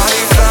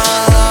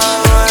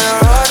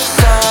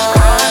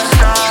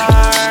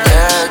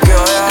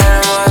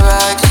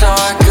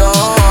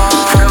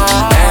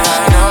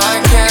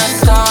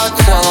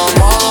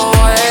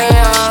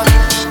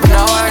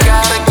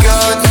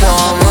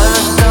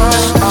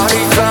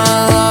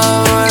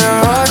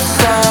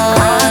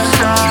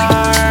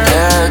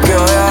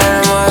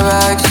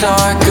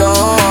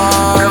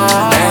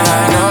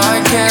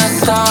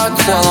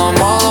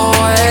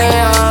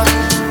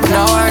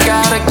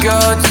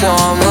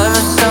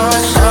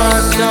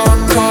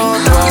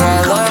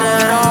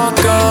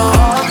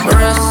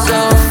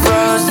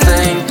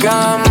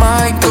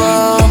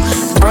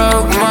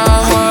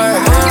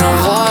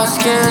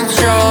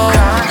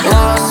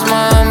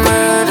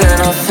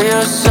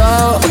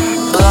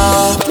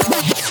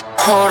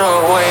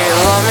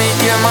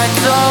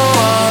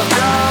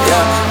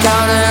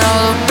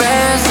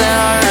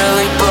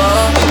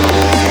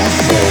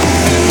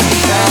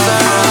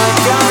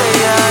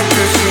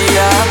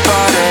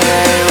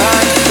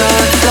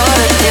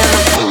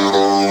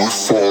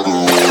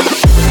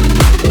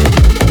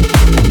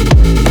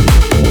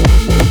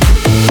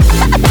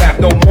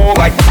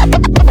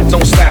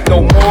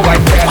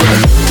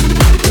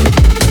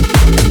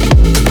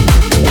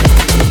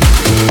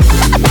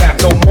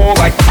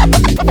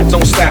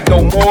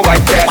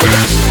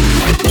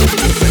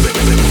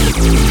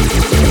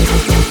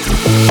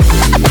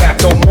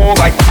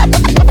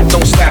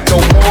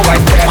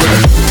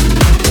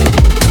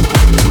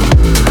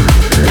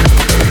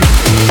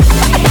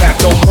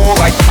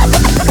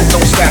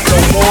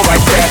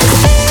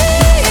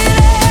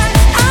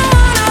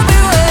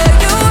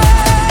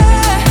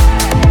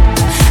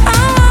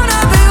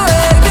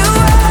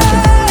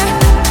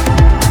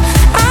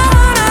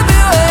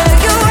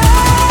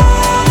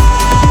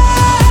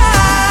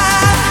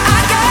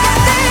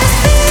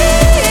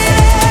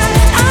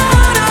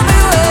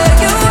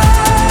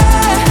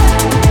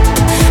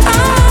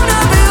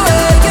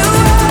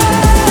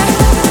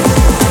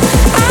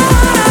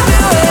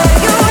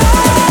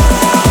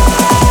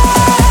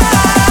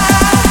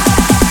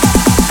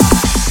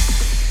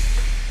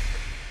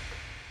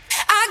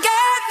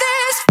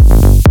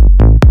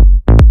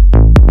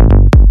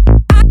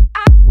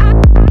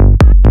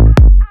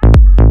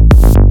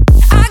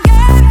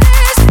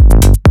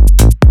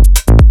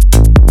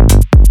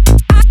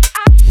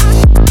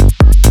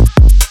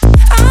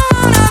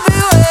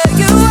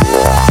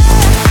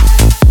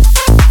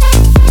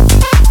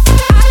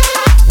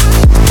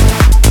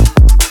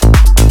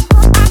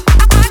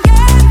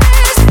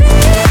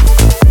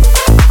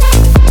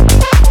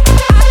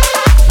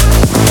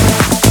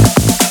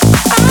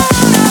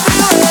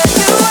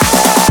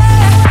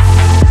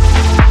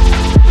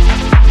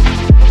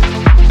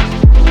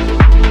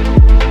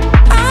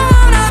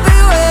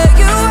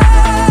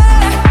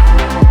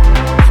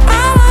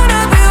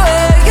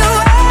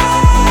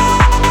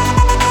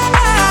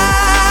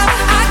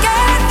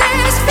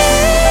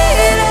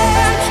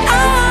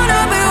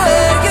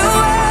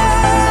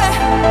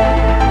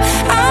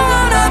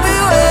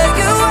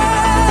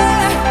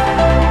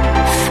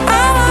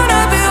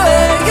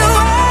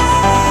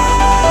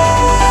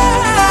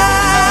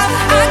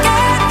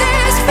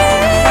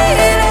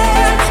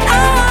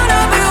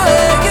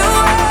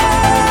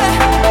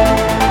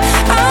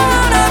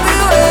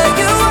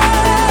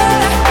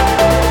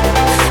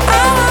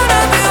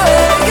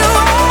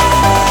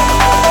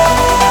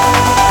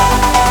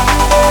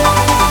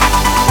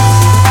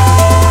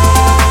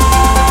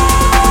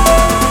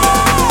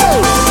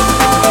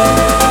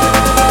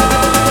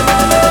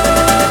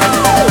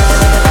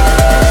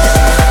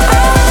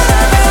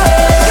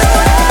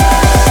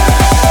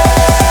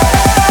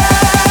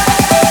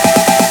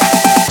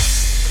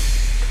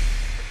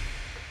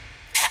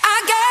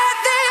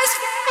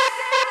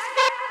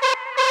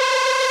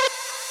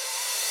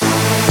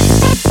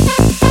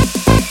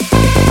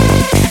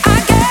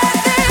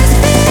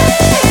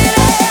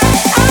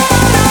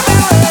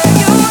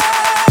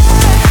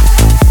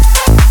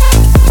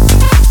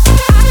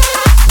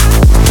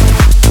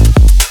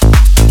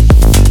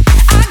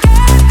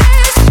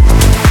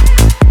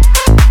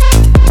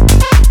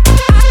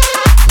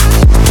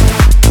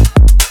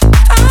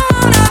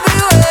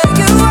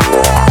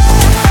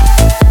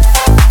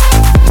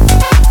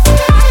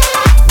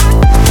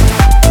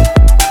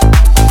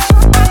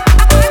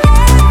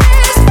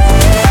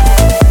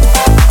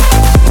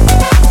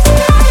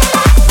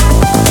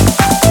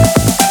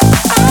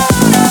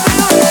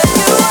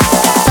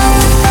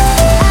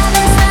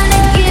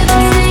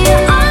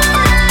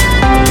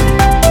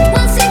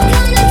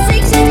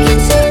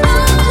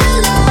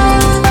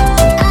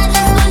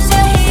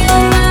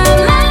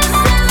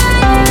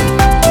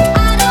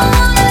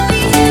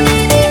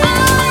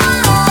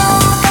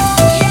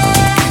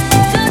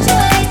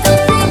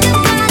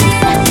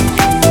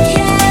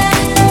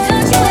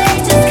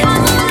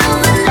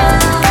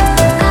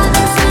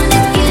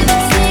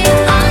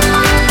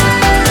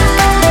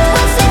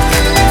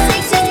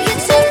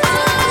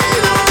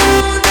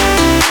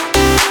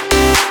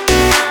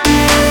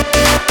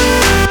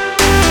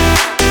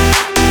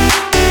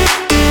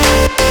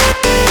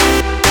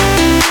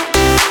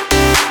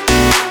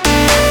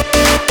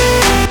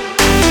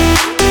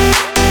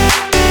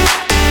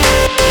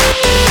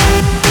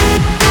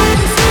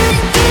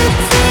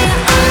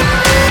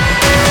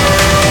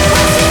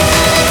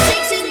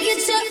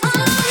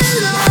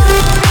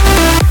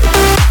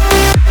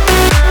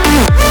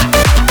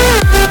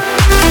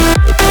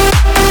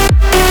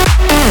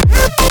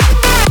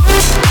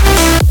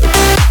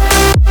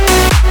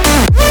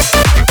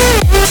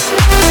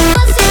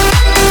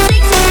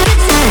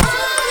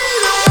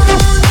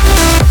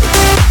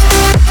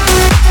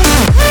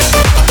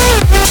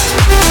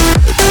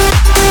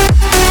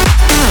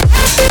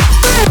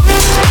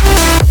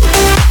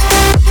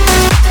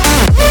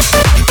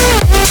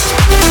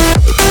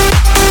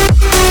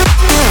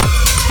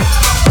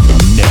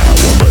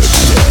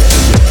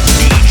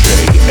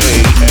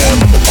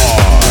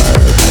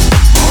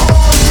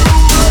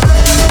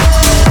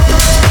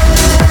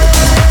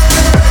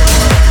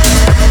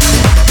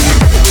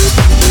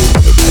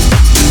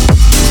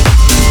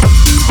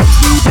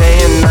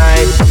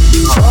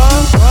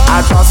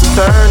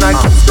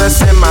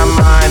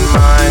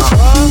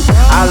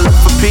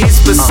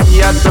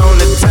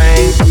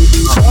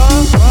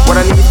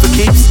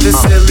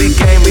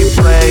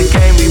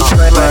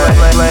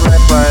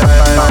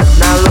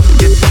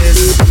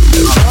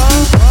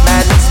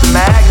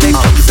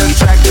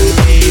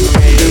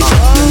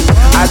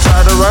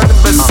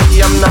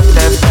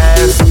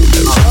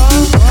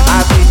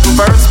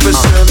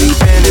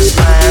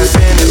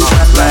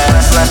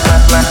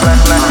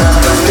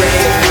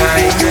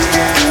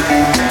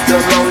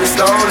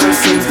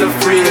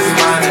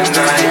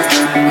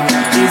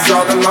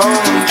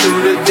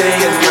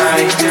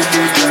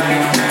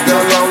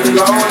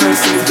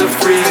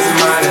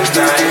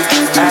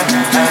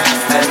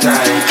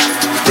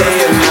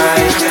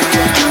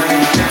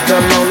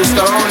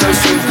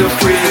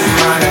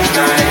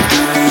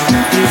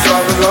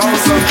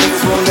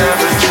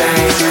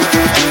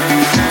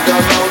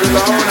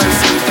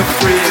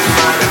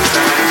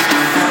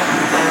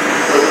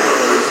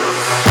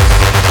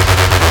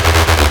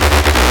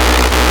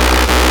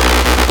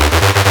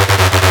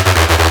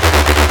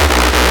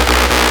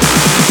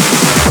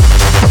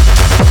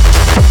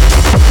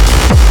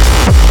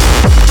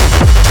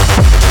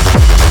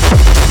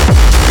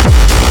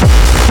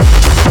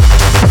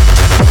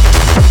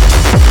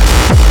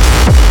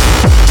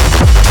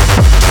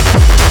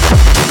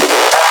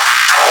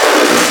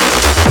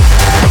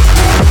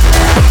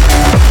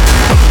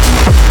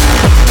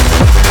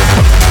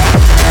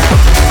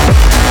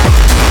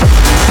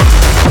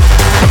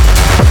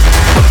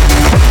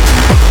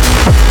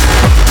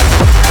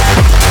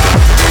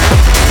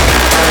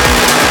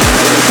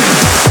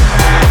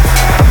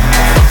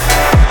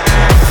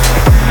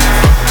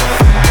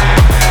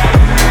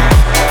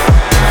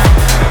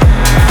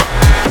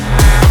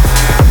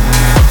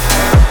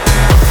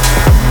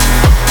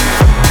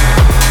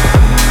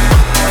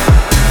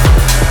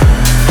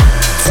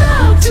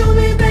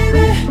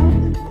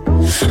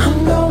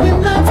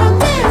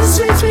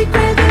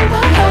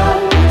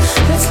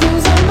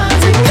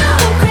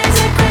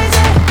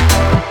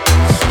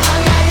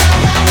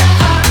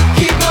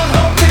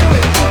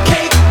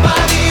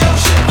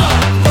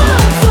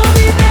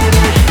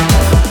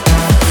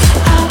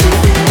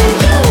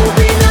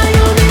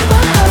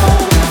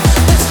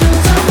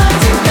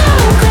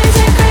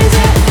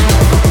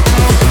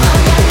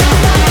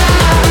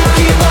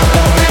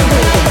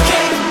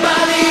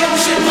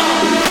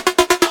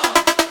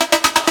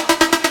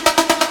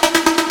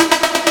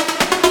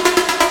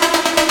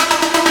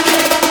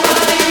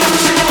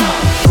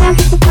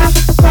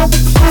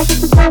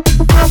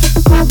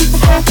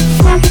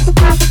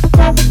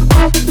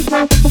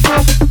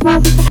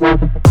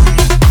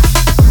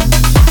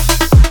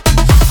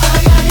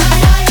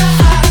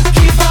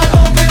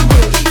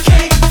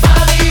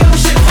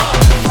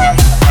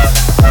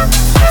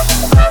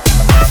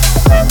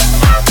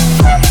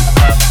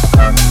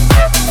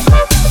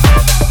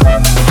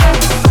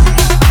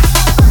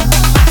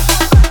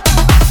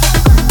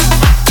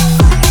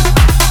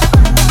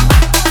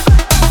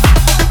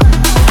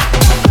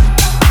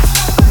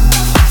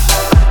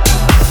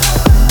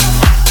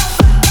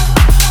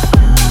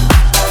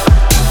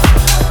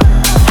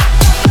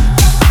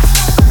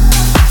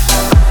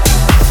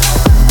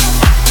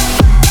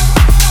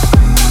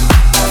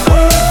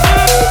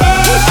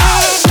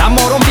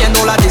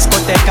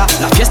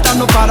 discoteca, la fiesta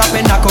no para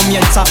apenas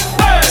comienza.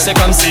 C'est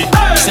comme si,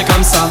 c'est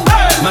comme ça,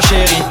 ma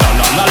chérie. La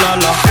la la la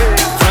la.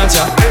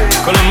 Francia,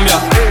 Colombia,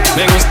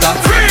 me gusta.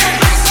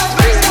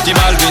 J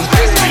Balvin,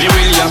 Willy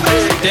William,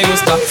 te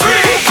gusta.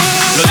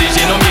 Los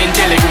DJ no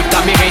mienten, le gusta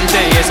a mi gente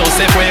y eso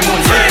se fue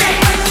muy bien.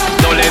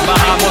 No le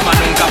bajamos, mas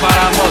nunca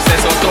paramos,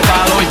 es otro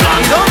palo y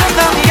blanco. ¿Y dónde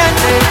está mi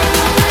gente?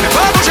 Me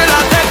fue a bouger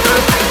la tête.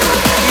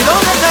 ¿Y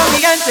dónde está mi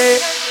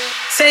gente?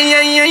 Say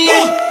yeah, yeah,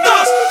 yeah. 1,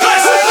 2,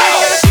 3, go!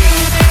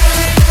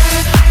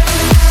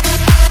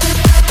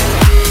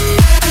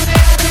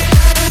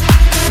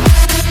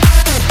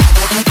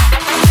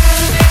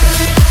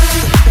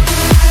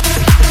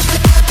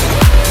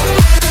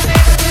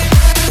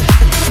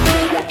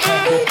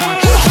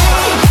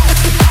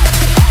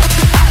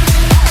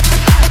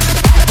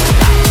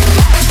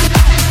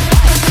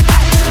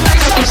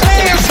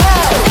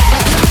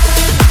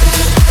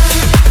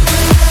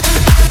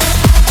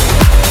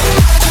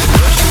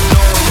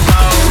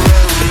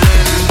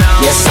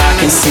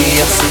 See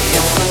ya.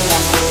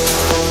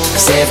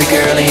 'Cause every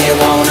girl in here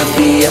wanna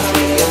be ya.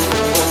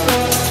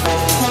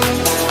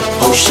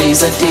 Oh,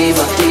 she's a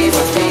diva,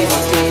 diva, diva,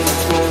 diva.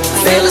 I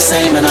feel the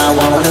same and I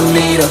wanna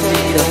meet her.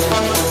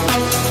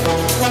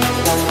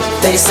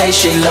 They say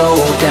she low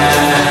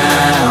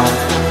down.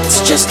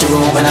 It's just a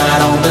room and I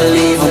don't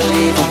believe her.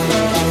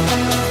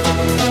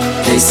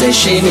 They say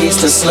she needs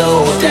to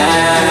slow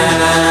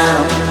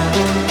down.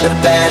 The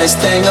baddest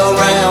thing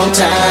around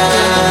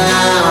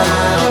town.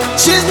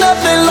 She's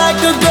nothing like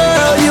a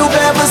girl you've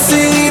ever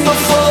seen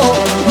before.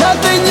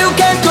 Nothing you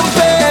can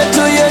compare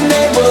to your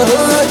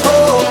neighborhood.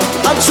 Oh,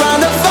 I'm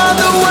trying to find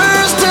the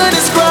words to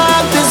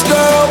describe this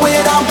girl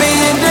without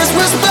being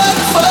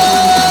disrespectful.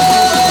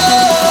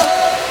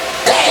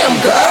 Damn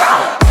girl.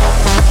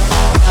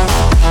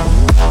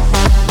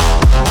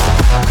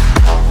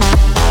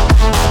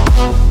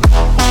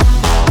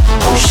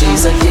 Oh,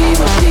 she's a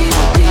diva,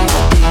 diva, diva,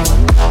 diva.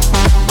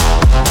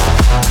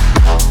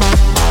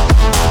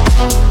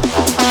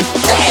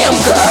 Damn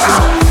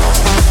girl.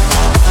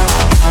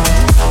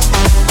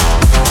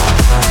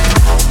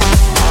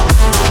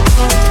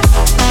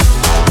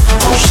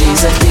 Oh,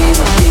 she's a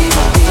diva,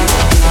 diva, diva.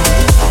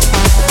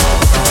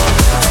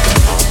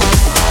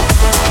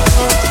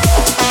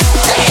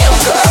 Damn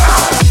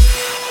girl.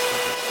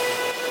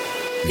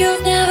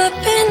 You've never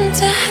been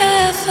to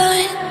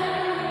heaven,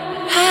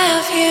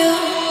 have you?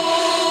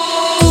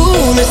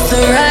 Ooh, it's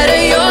the ride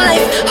of your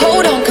life.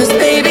 Hold on, 'cause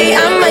baby, I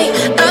might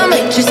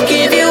just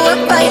give you a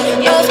bite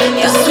of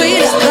the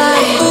sweetest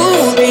pie.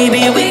 Ooh,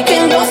 baby, we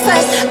can go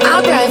fast.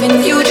 I'll drive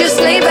and you just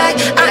lay back.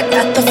 I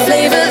got the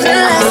flavor that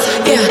lasts.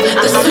 Yeah,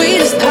 the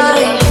sweetest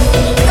pie.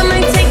 I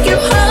might take you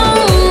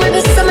home with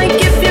us. I might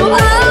give you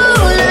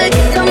all of it.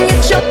 Come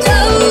get your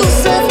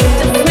dose of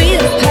the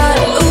sweetest pie.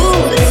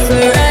 Ooh, it's the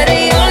ride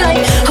of your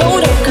life.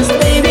 Hold on, 'cause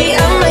baby,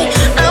 I might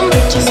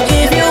just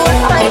give you a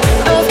bite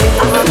of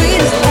the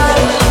sweetest pie.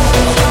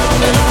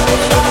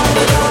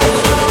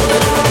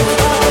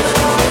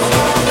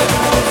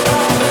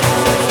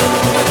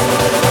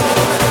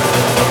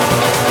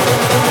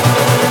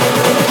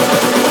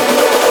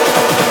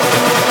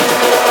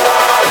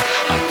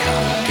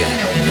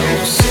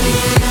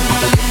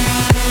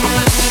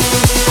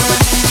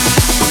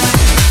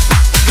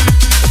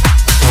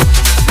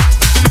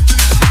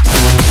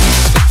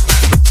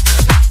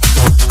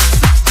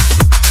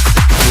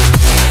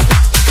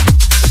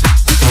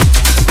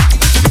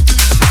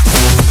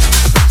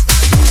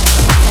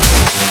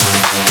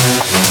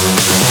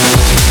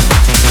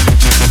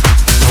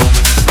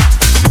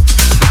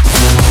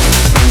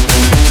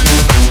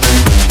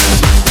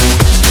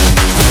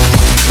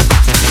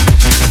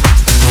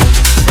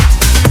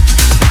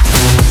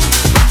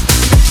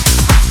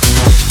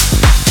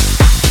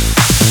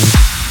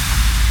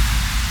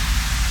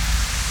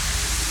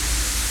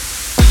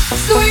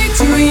 Sweet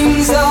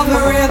dreams of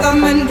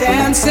rhythm and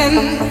dancing.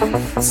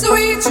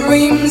 Sweet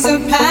dreams of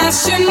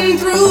passion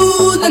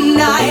through the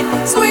night.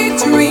 Sweet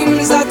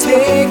dreams are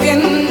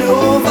taking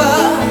over.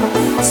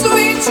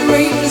 Sweet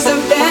dreams of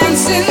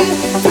dancing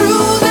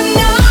through the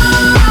night.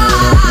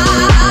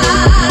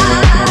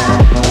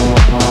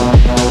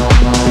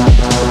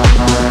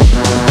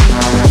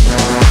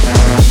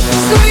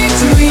 Sweet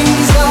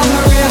dreams of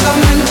rhythm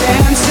and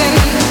dancing.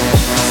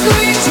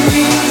 Sweet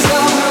dreams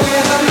of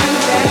rhythm and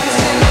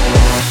dancing.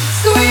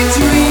 Sweet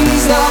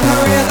dreams of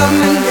rhythm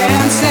and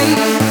dancing.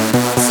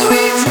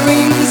 Sweet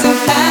dreams of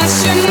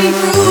passion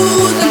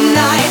through the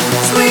night.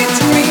 Sweet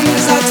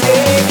dreams are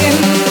taking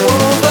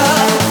over.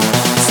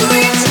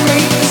 Sweet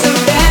dreams of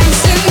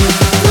dancing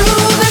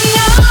through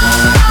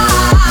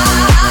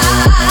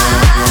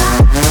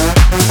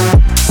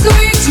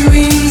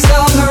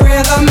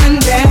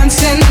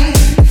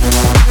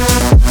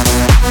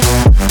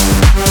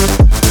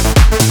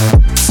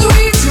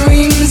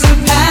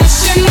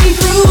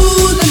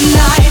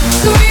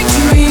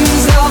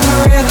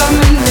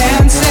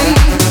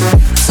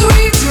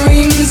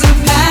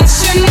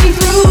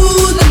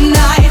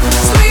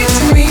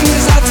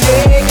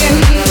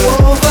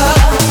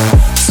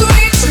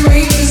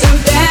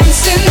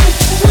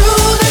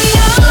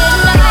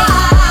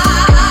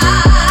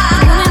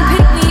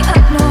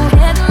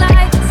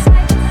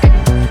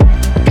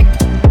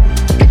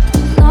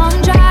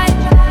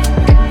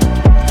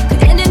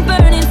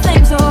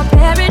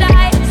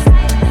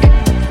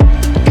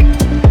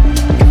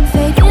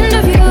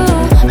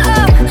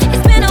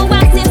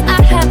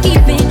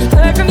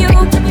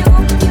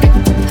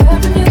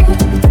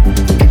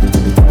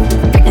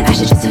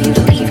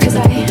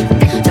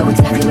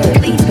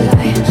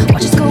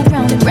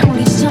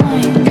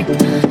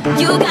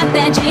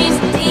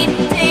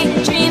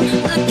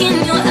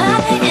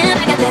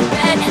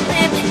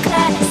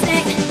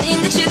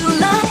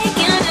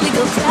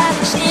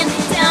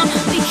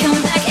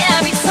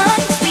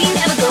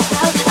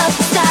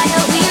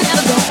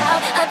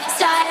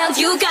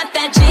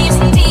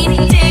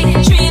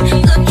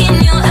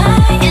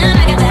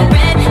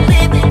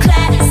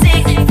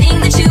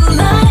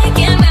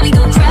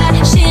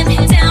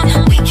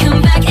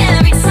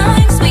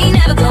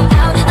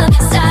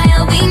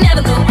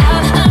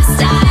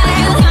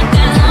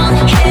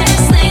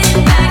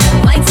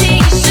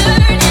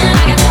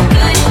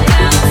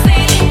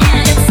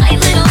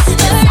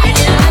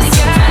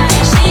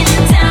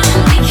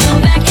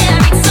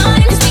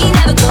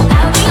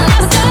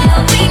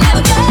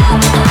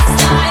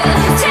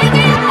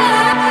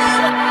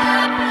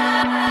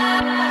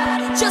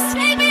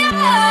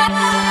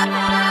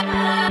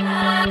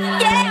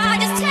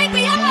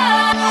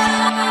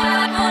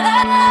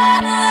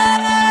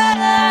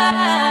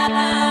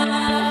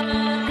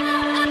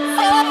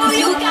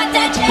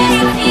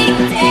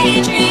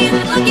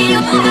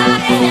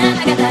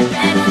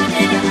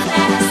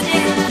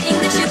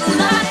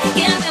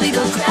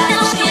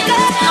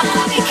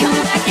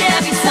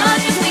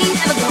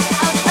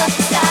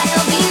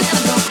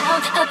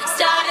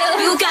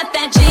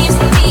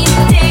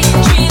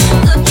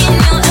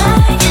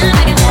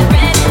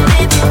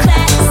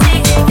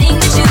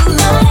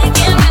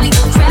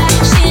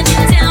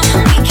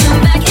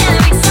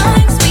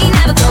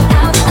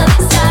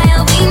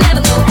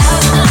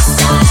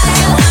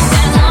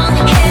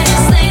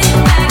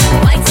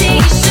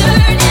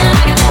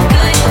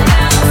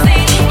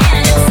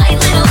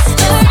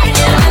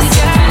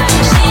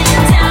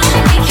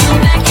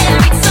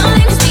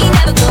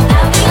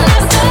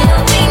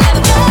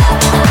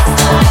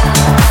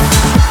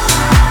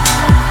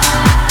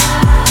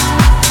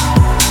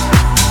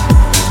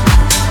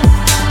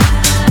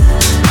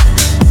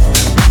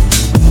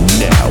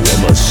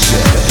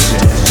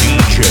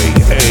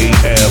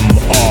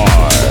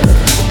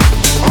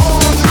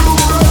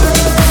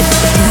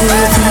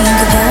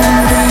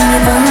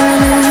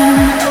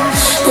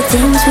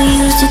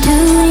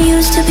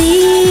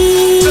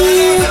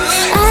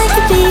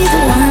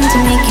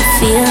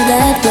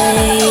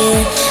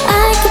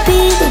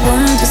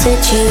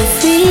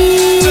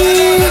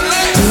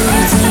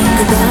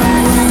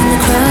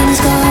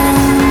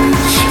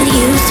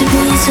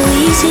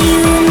to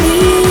you and me.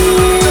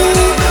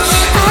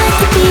 I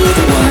could be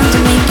the one to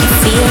make you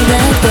feel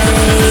that way.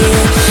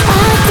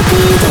 I could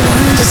be the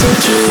one to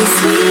set you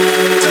free.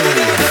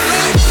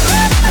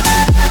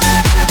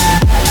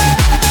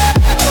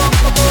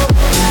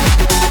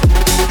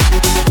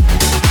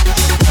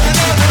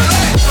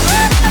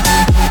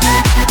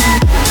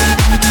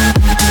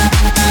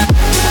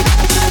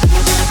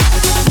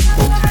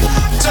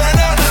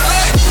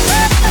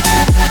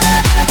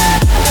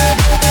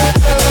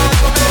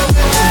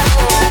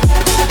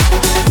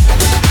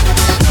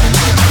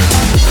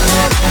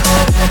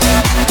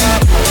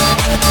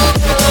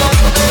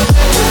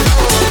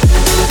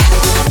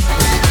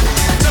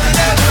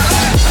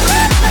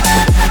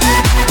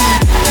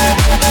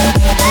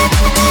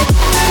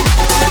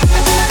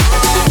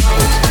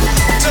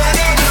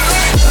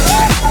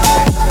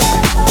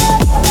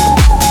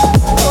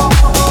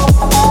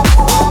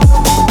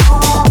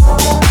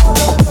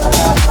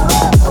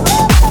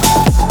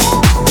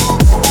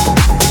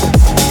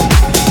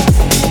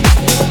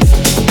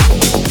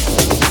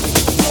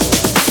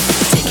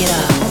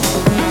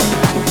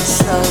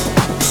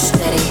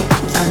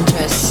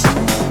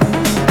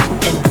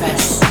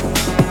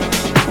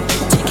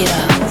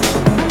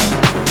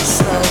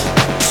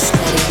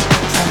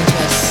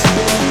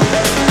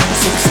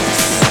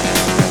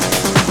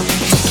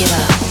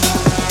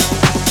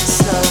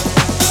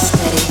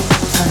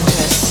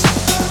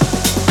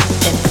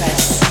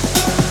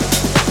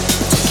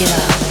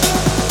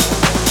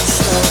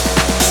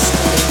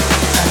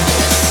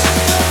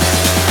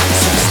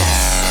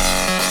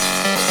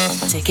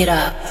 Get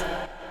up,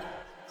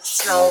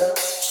 slow,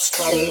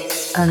 steady,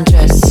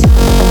 undress.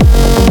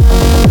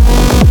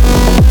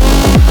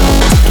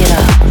 Get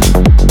up,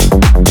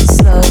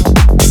 slow,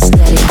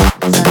 steady,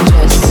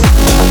 undress.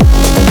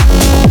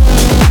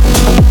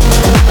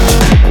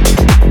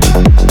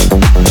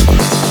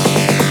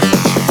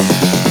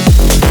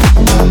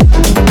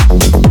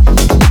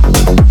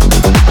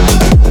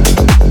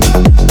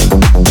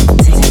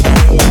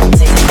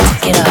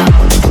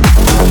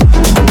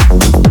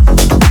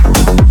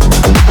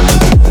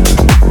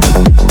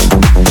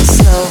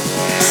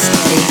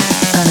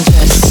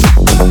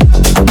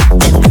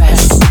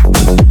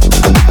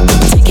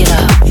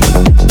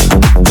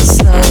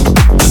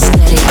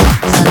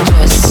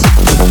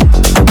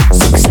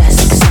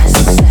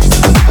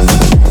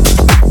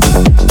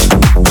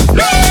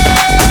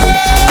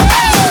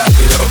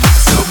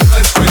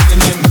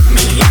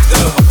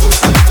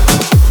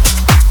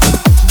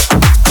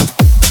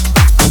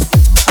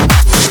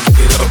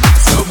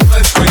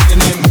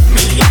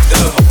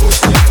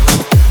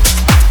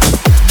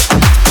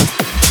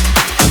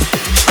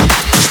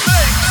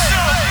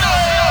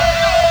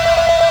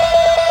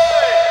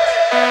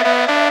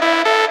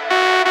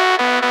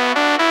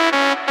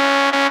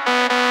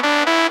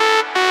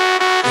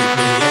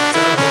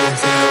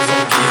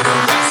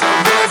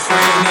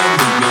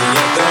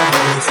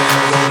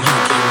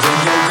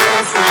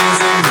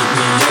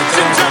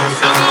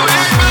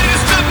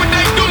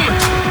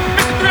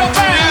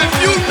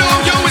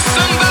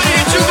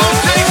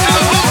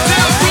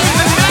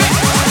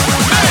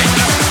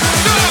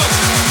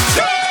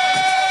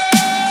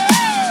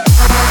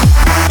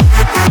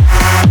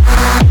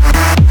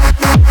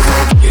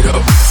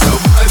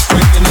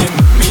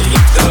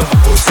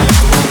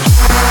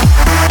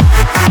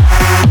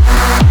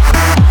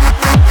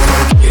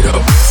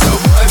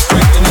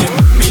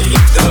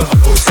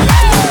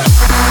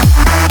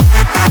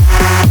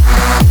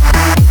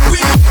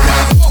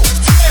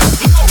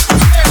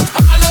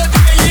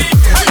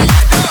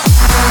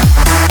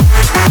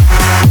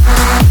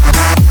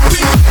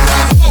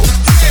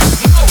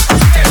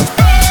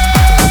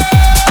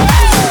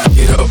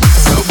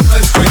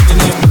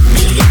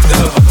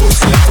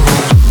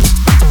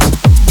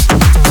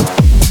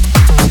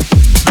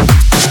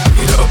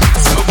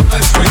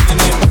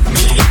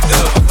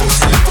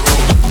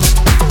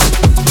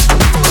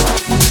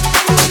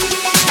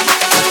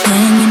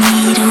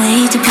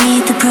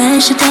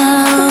 Pressure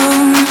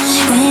down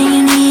when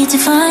you need to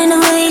find a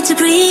way to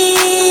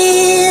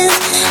breathe.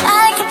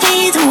 I could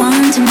be the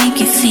one to make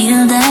you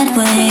feel that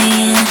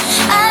way.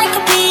 I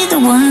could be the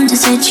one to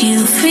set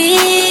you free.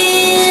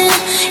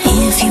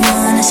 If you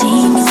wanna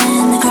see me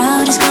when the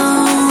crowd is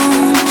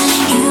gone,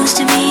 used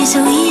to be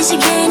so easy,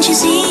 can't you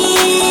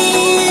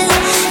see?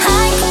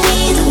 I could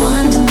be the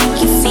one to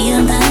make you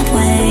feel that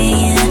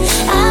way.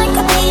 I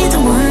could be the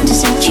one to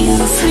set you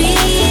free.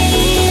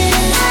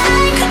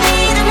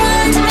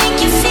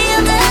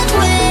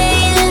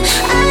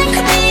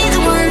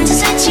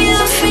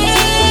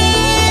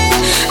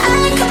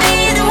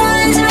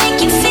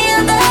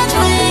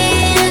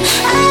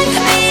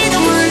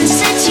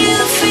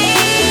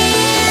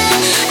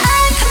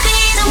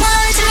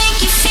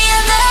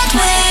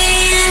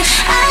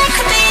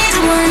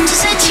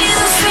 Set you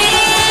free.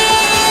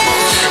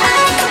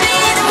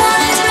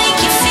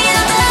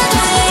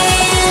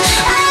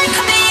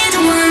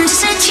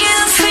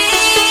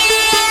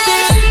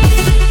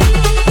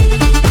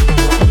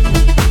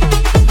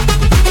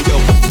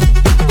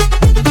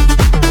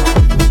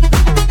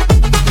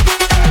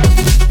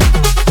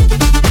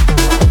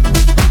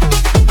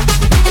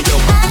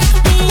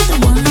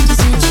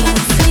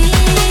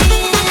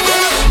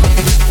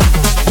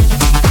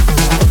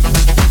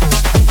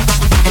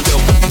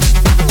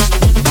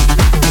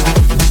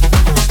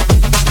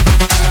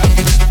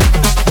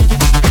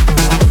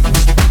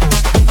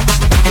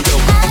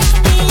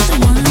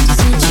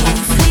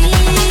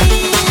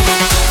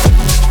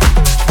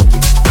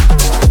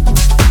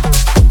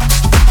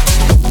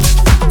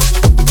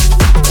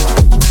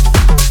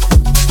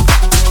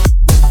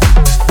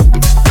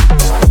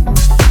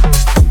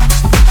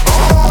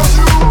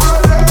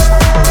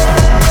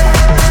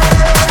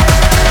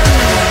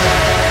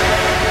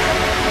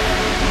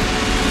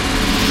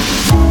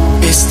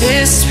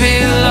 this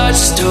real or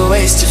just a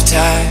waste of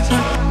time?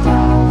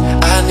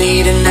 I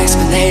need an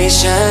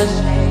explanation.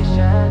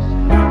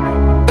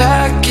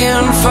 Back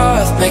and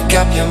forth, make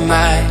up your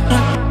mind.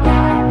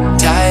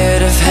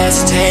 Tired of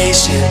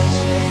hesitation.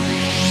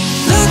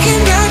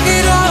 Looking back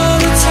at all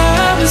the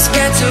time we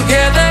spent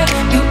together,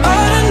 you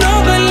ought to know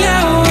by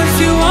now if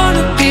you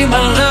wanna be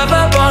my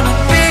lover, wanna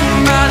be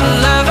my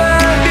lover.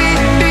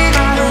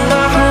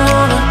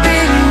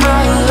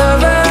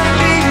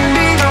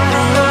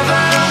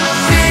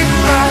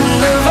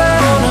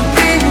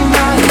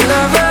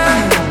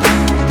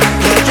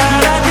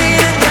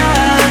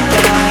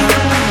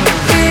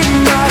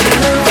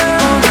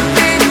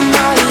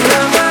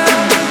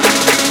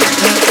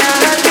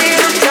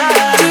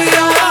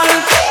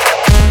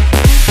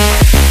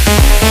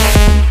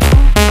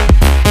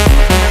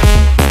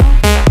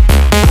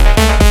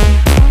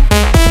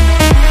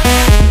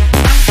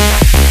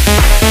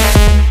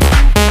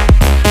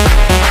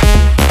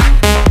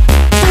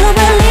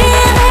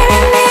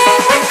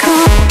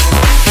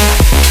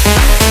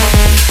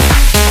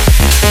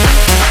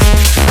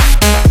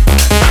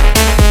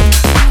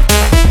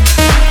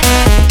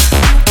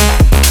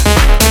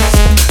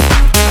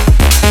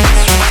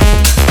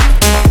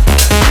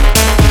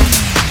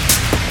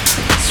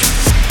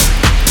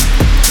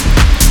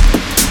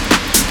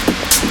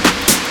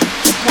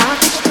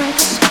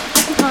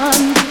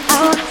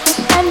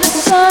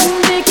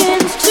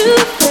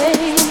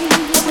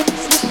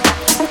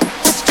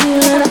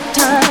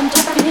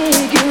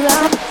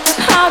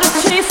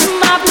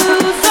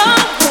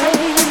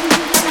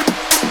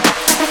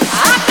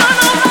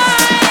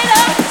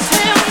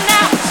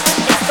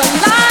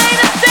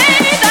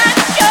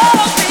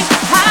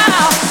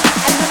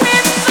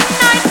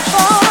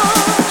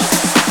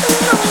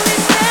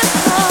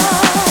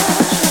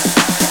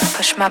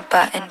 My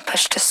button,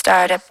 push to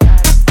start it.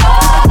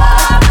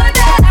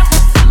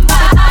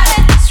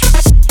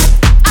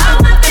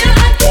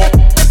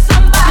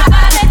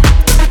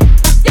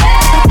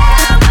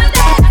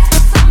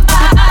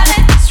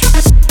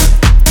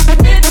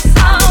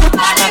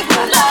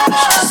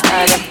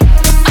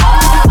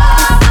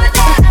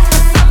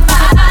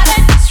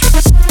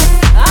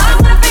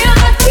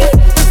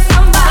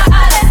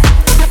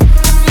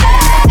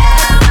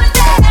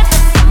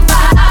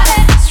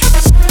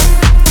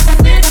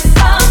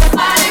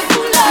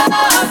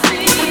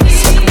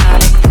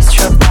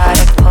 Your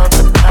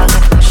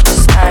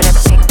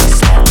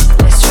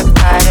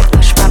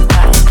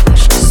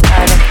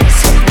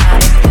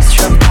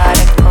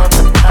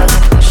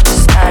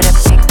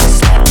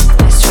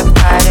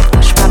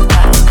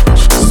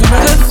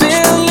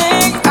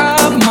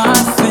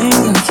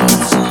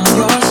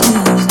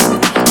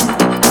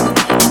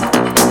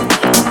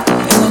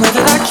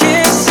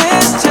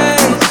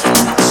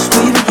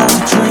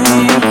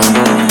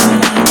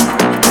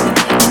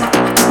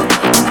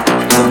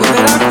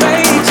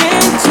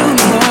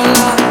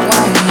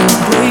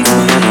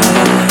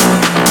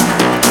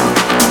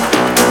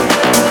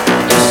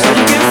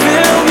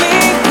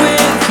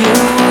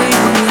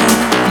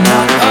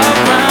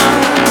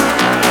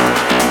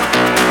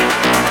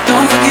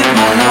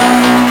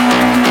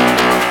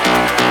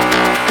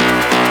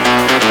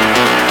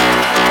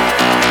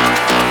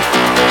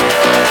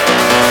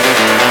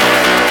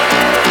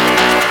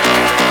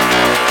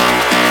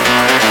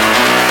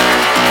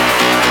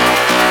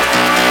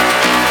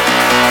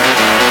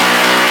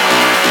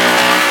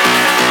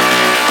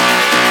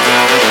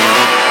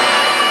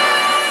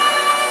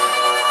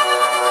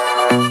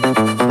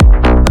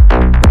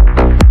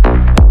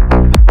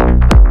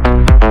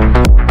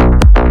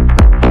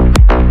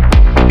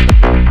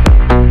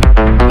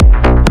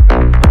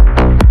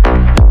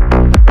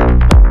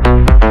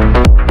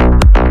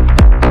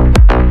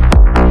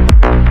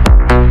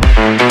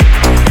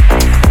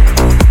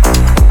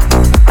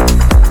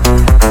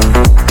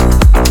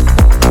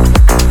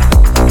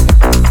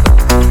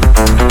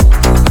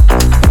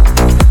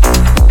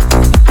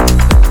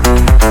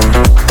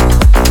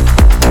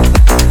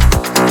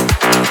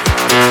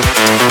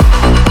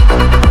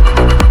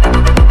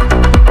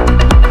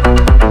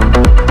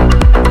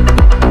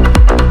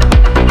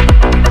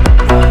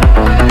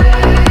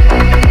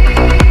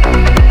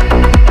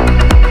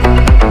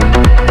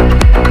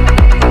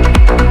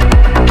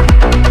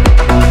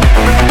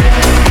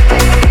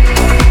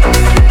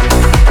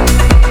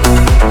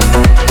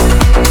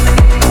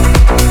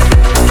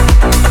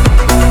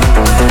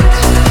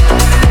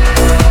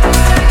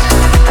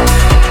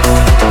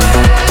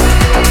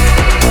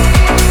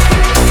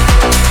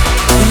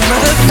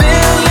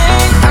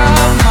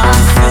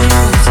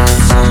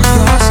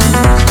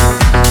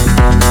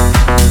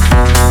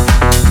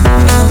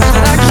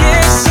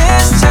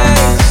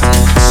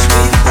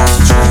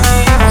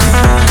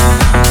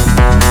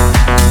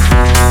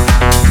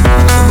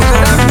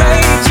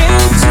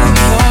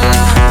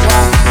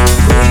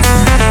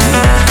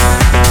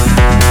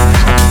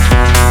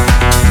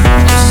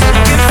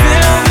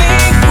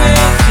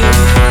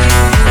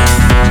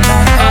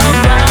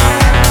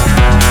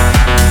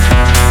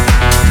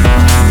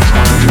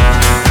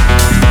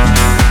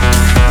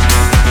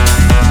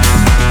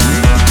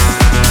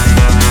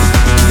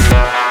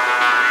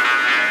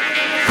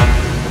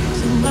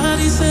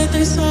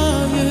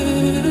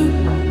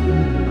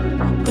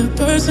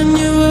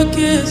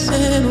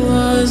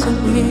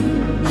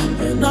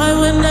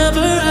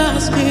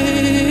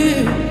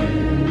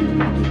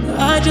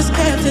just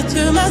kept it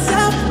to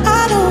myself.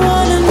 I don't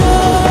wanna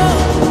know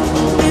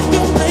if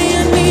you're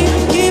playing me.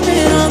 Keep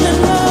it on the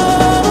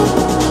low,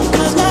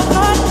 'cause my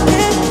heart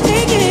can't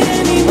take it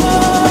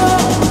anymore.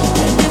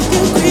 And if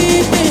you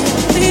creep in,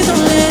 please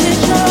don't let it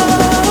show.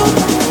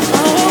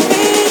 Oh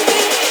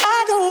baby, I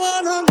don't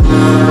wanna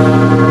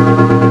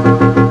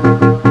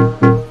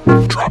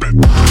Drop it.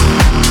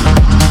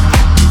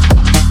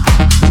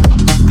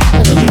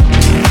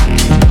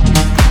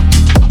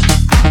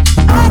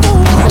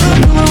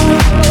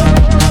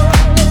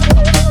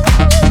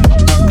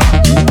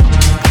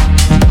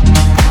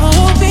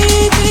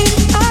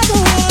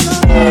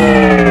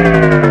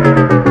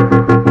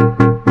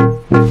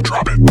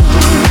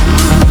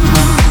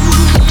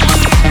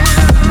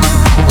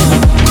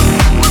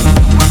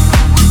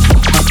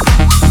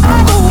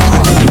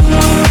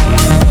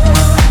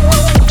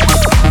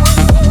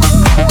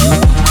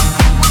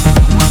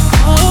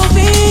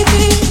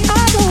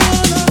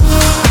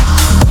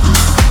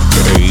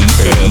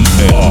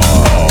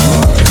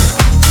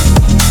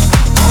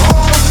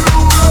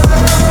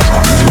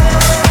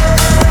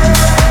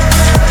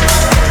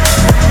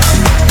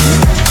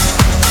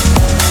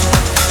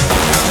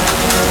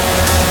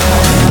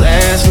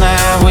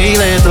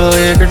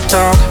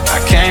 Talk. I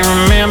can't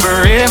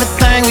remember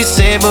everything we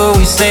said, but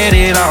we said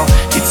it all.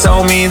 You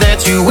told me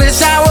that you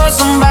wish I was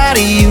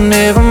somebody you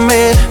never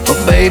met. But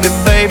baby,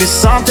 baby,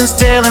 something's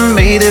telling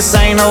me this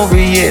ain't over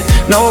yet.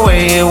 No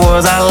way, it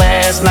was our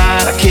last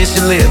night. I kissed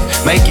your lips,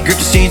 make you grip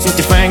the sheets with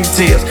your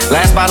fingertips.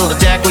 Last bottle of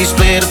Jack, we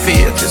split a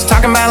fifth. Just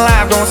talking about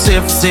life, going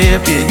sip for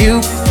sip.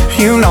 Yeah,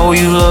 you know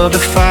you love to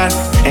fight,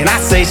 and I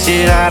say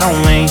shit I don't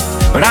mean,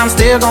 but I'm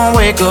still gonna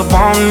wake up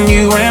on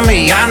you and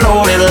me. I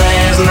know that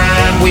last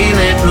night we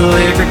let the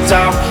liquor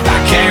talk. I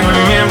can't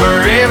remember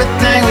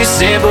everything we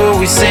said, but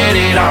we said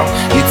it all.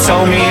 You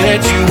told me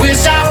that you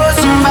wish I was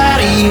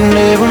somebody you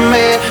never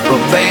met.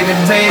 But baby,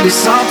 baby,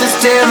 something's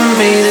telling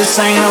me this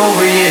ain't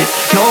over yet.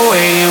 No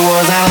way, it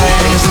was our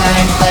last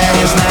night,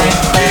 last night,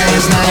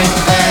 last night,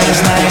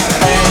 last night,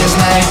 last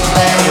night, last night,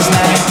 last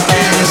night,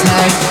 last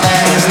night,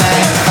 last night,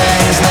 last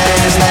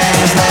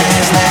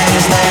night,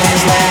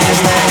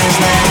 last night, last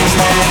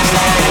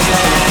night, last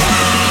night.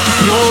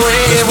 No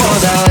way, it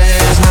was our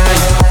last night.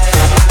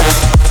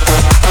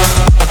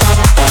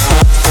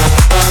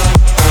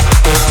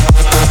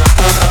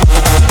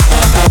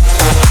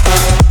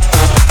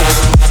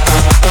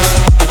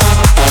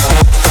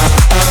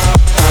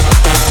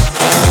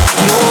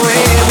 No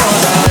way, it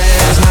was our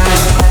last night.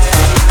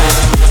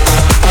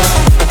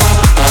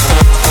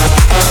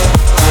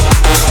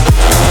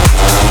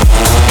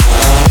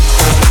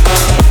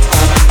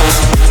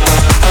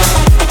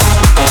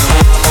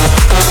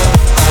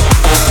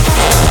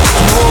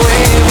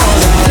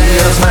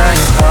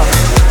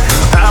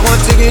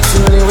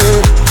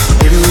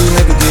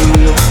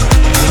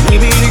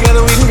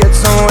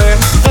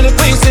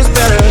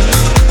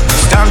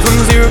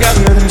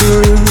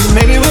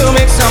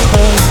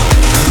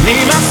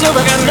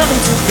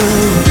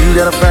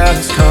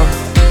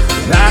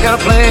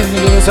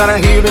 Out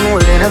of here, been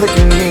waiting at the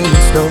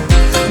convenience store.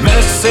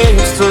 Managed to save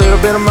just a little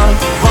bit of money.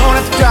 Won't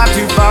have to drive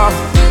too far,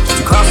 just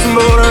to cross the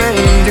border and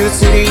into the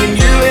city. And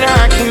you and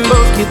I can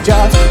both get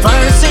jobs.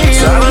 Finally see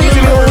you,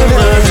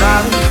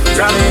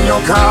 driving in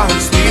your car.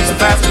 Speed so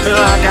fast, I feel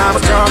like I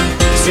was drunk.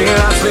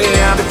 Cigarettes laying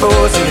out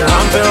before, see your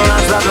arm feel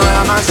like wrapped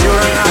around my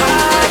shoulder. And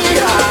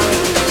I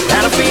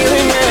had a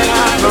feeling that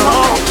I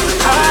belong.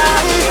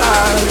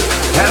 I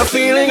had a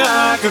feeling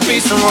I could be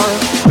someone,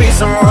 be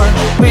someone,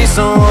 be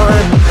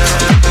someone.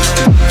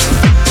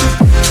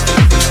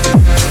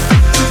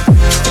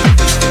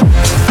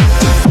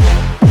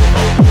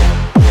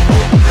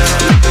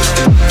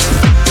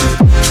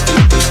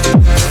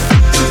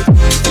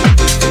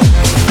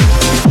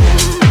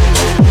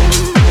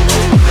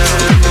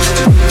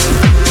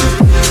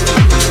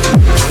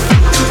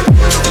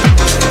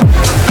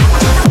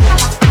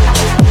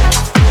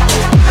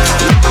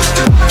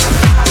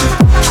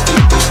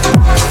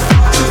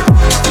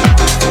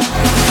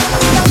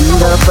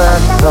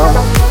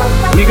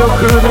 We go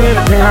cruising in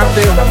a penthouse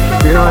deal.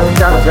 We ain't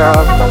got a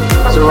job,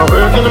 so I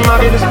work in the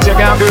market just to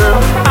check out, girl.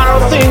 I know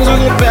things will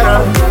get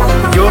better.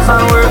 You'll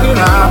find work and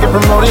I'll get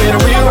promoted. And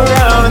we'll go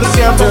down in the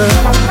shelter,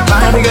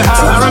 buying bigger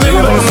house. I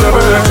remember the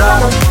suburbs,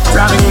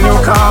 driving in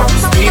your car.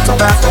 Speed so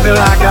fast, I feel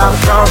like I was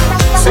drunk.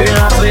 Sitting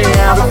out laying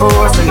out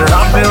before, so your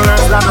arm feel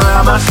nice wrapped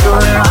around my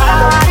shoulder. And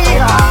I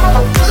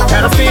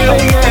had a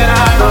feeling that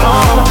I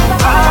belong.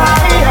 I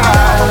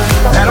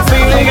had a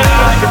feeling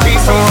I could be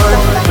someone,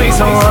 be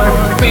someone,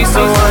 be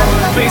someone,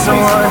 be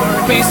someone,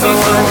 be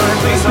someone,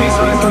 be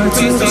someone.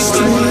 Into the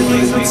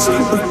streets,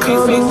 we're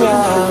coming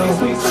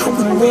out.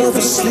 We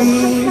never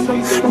sleep,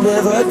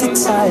 never get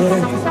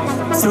tired.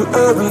 Through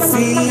urban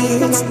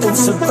fields and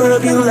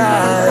suburban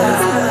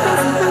life.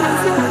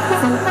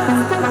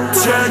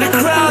 Turn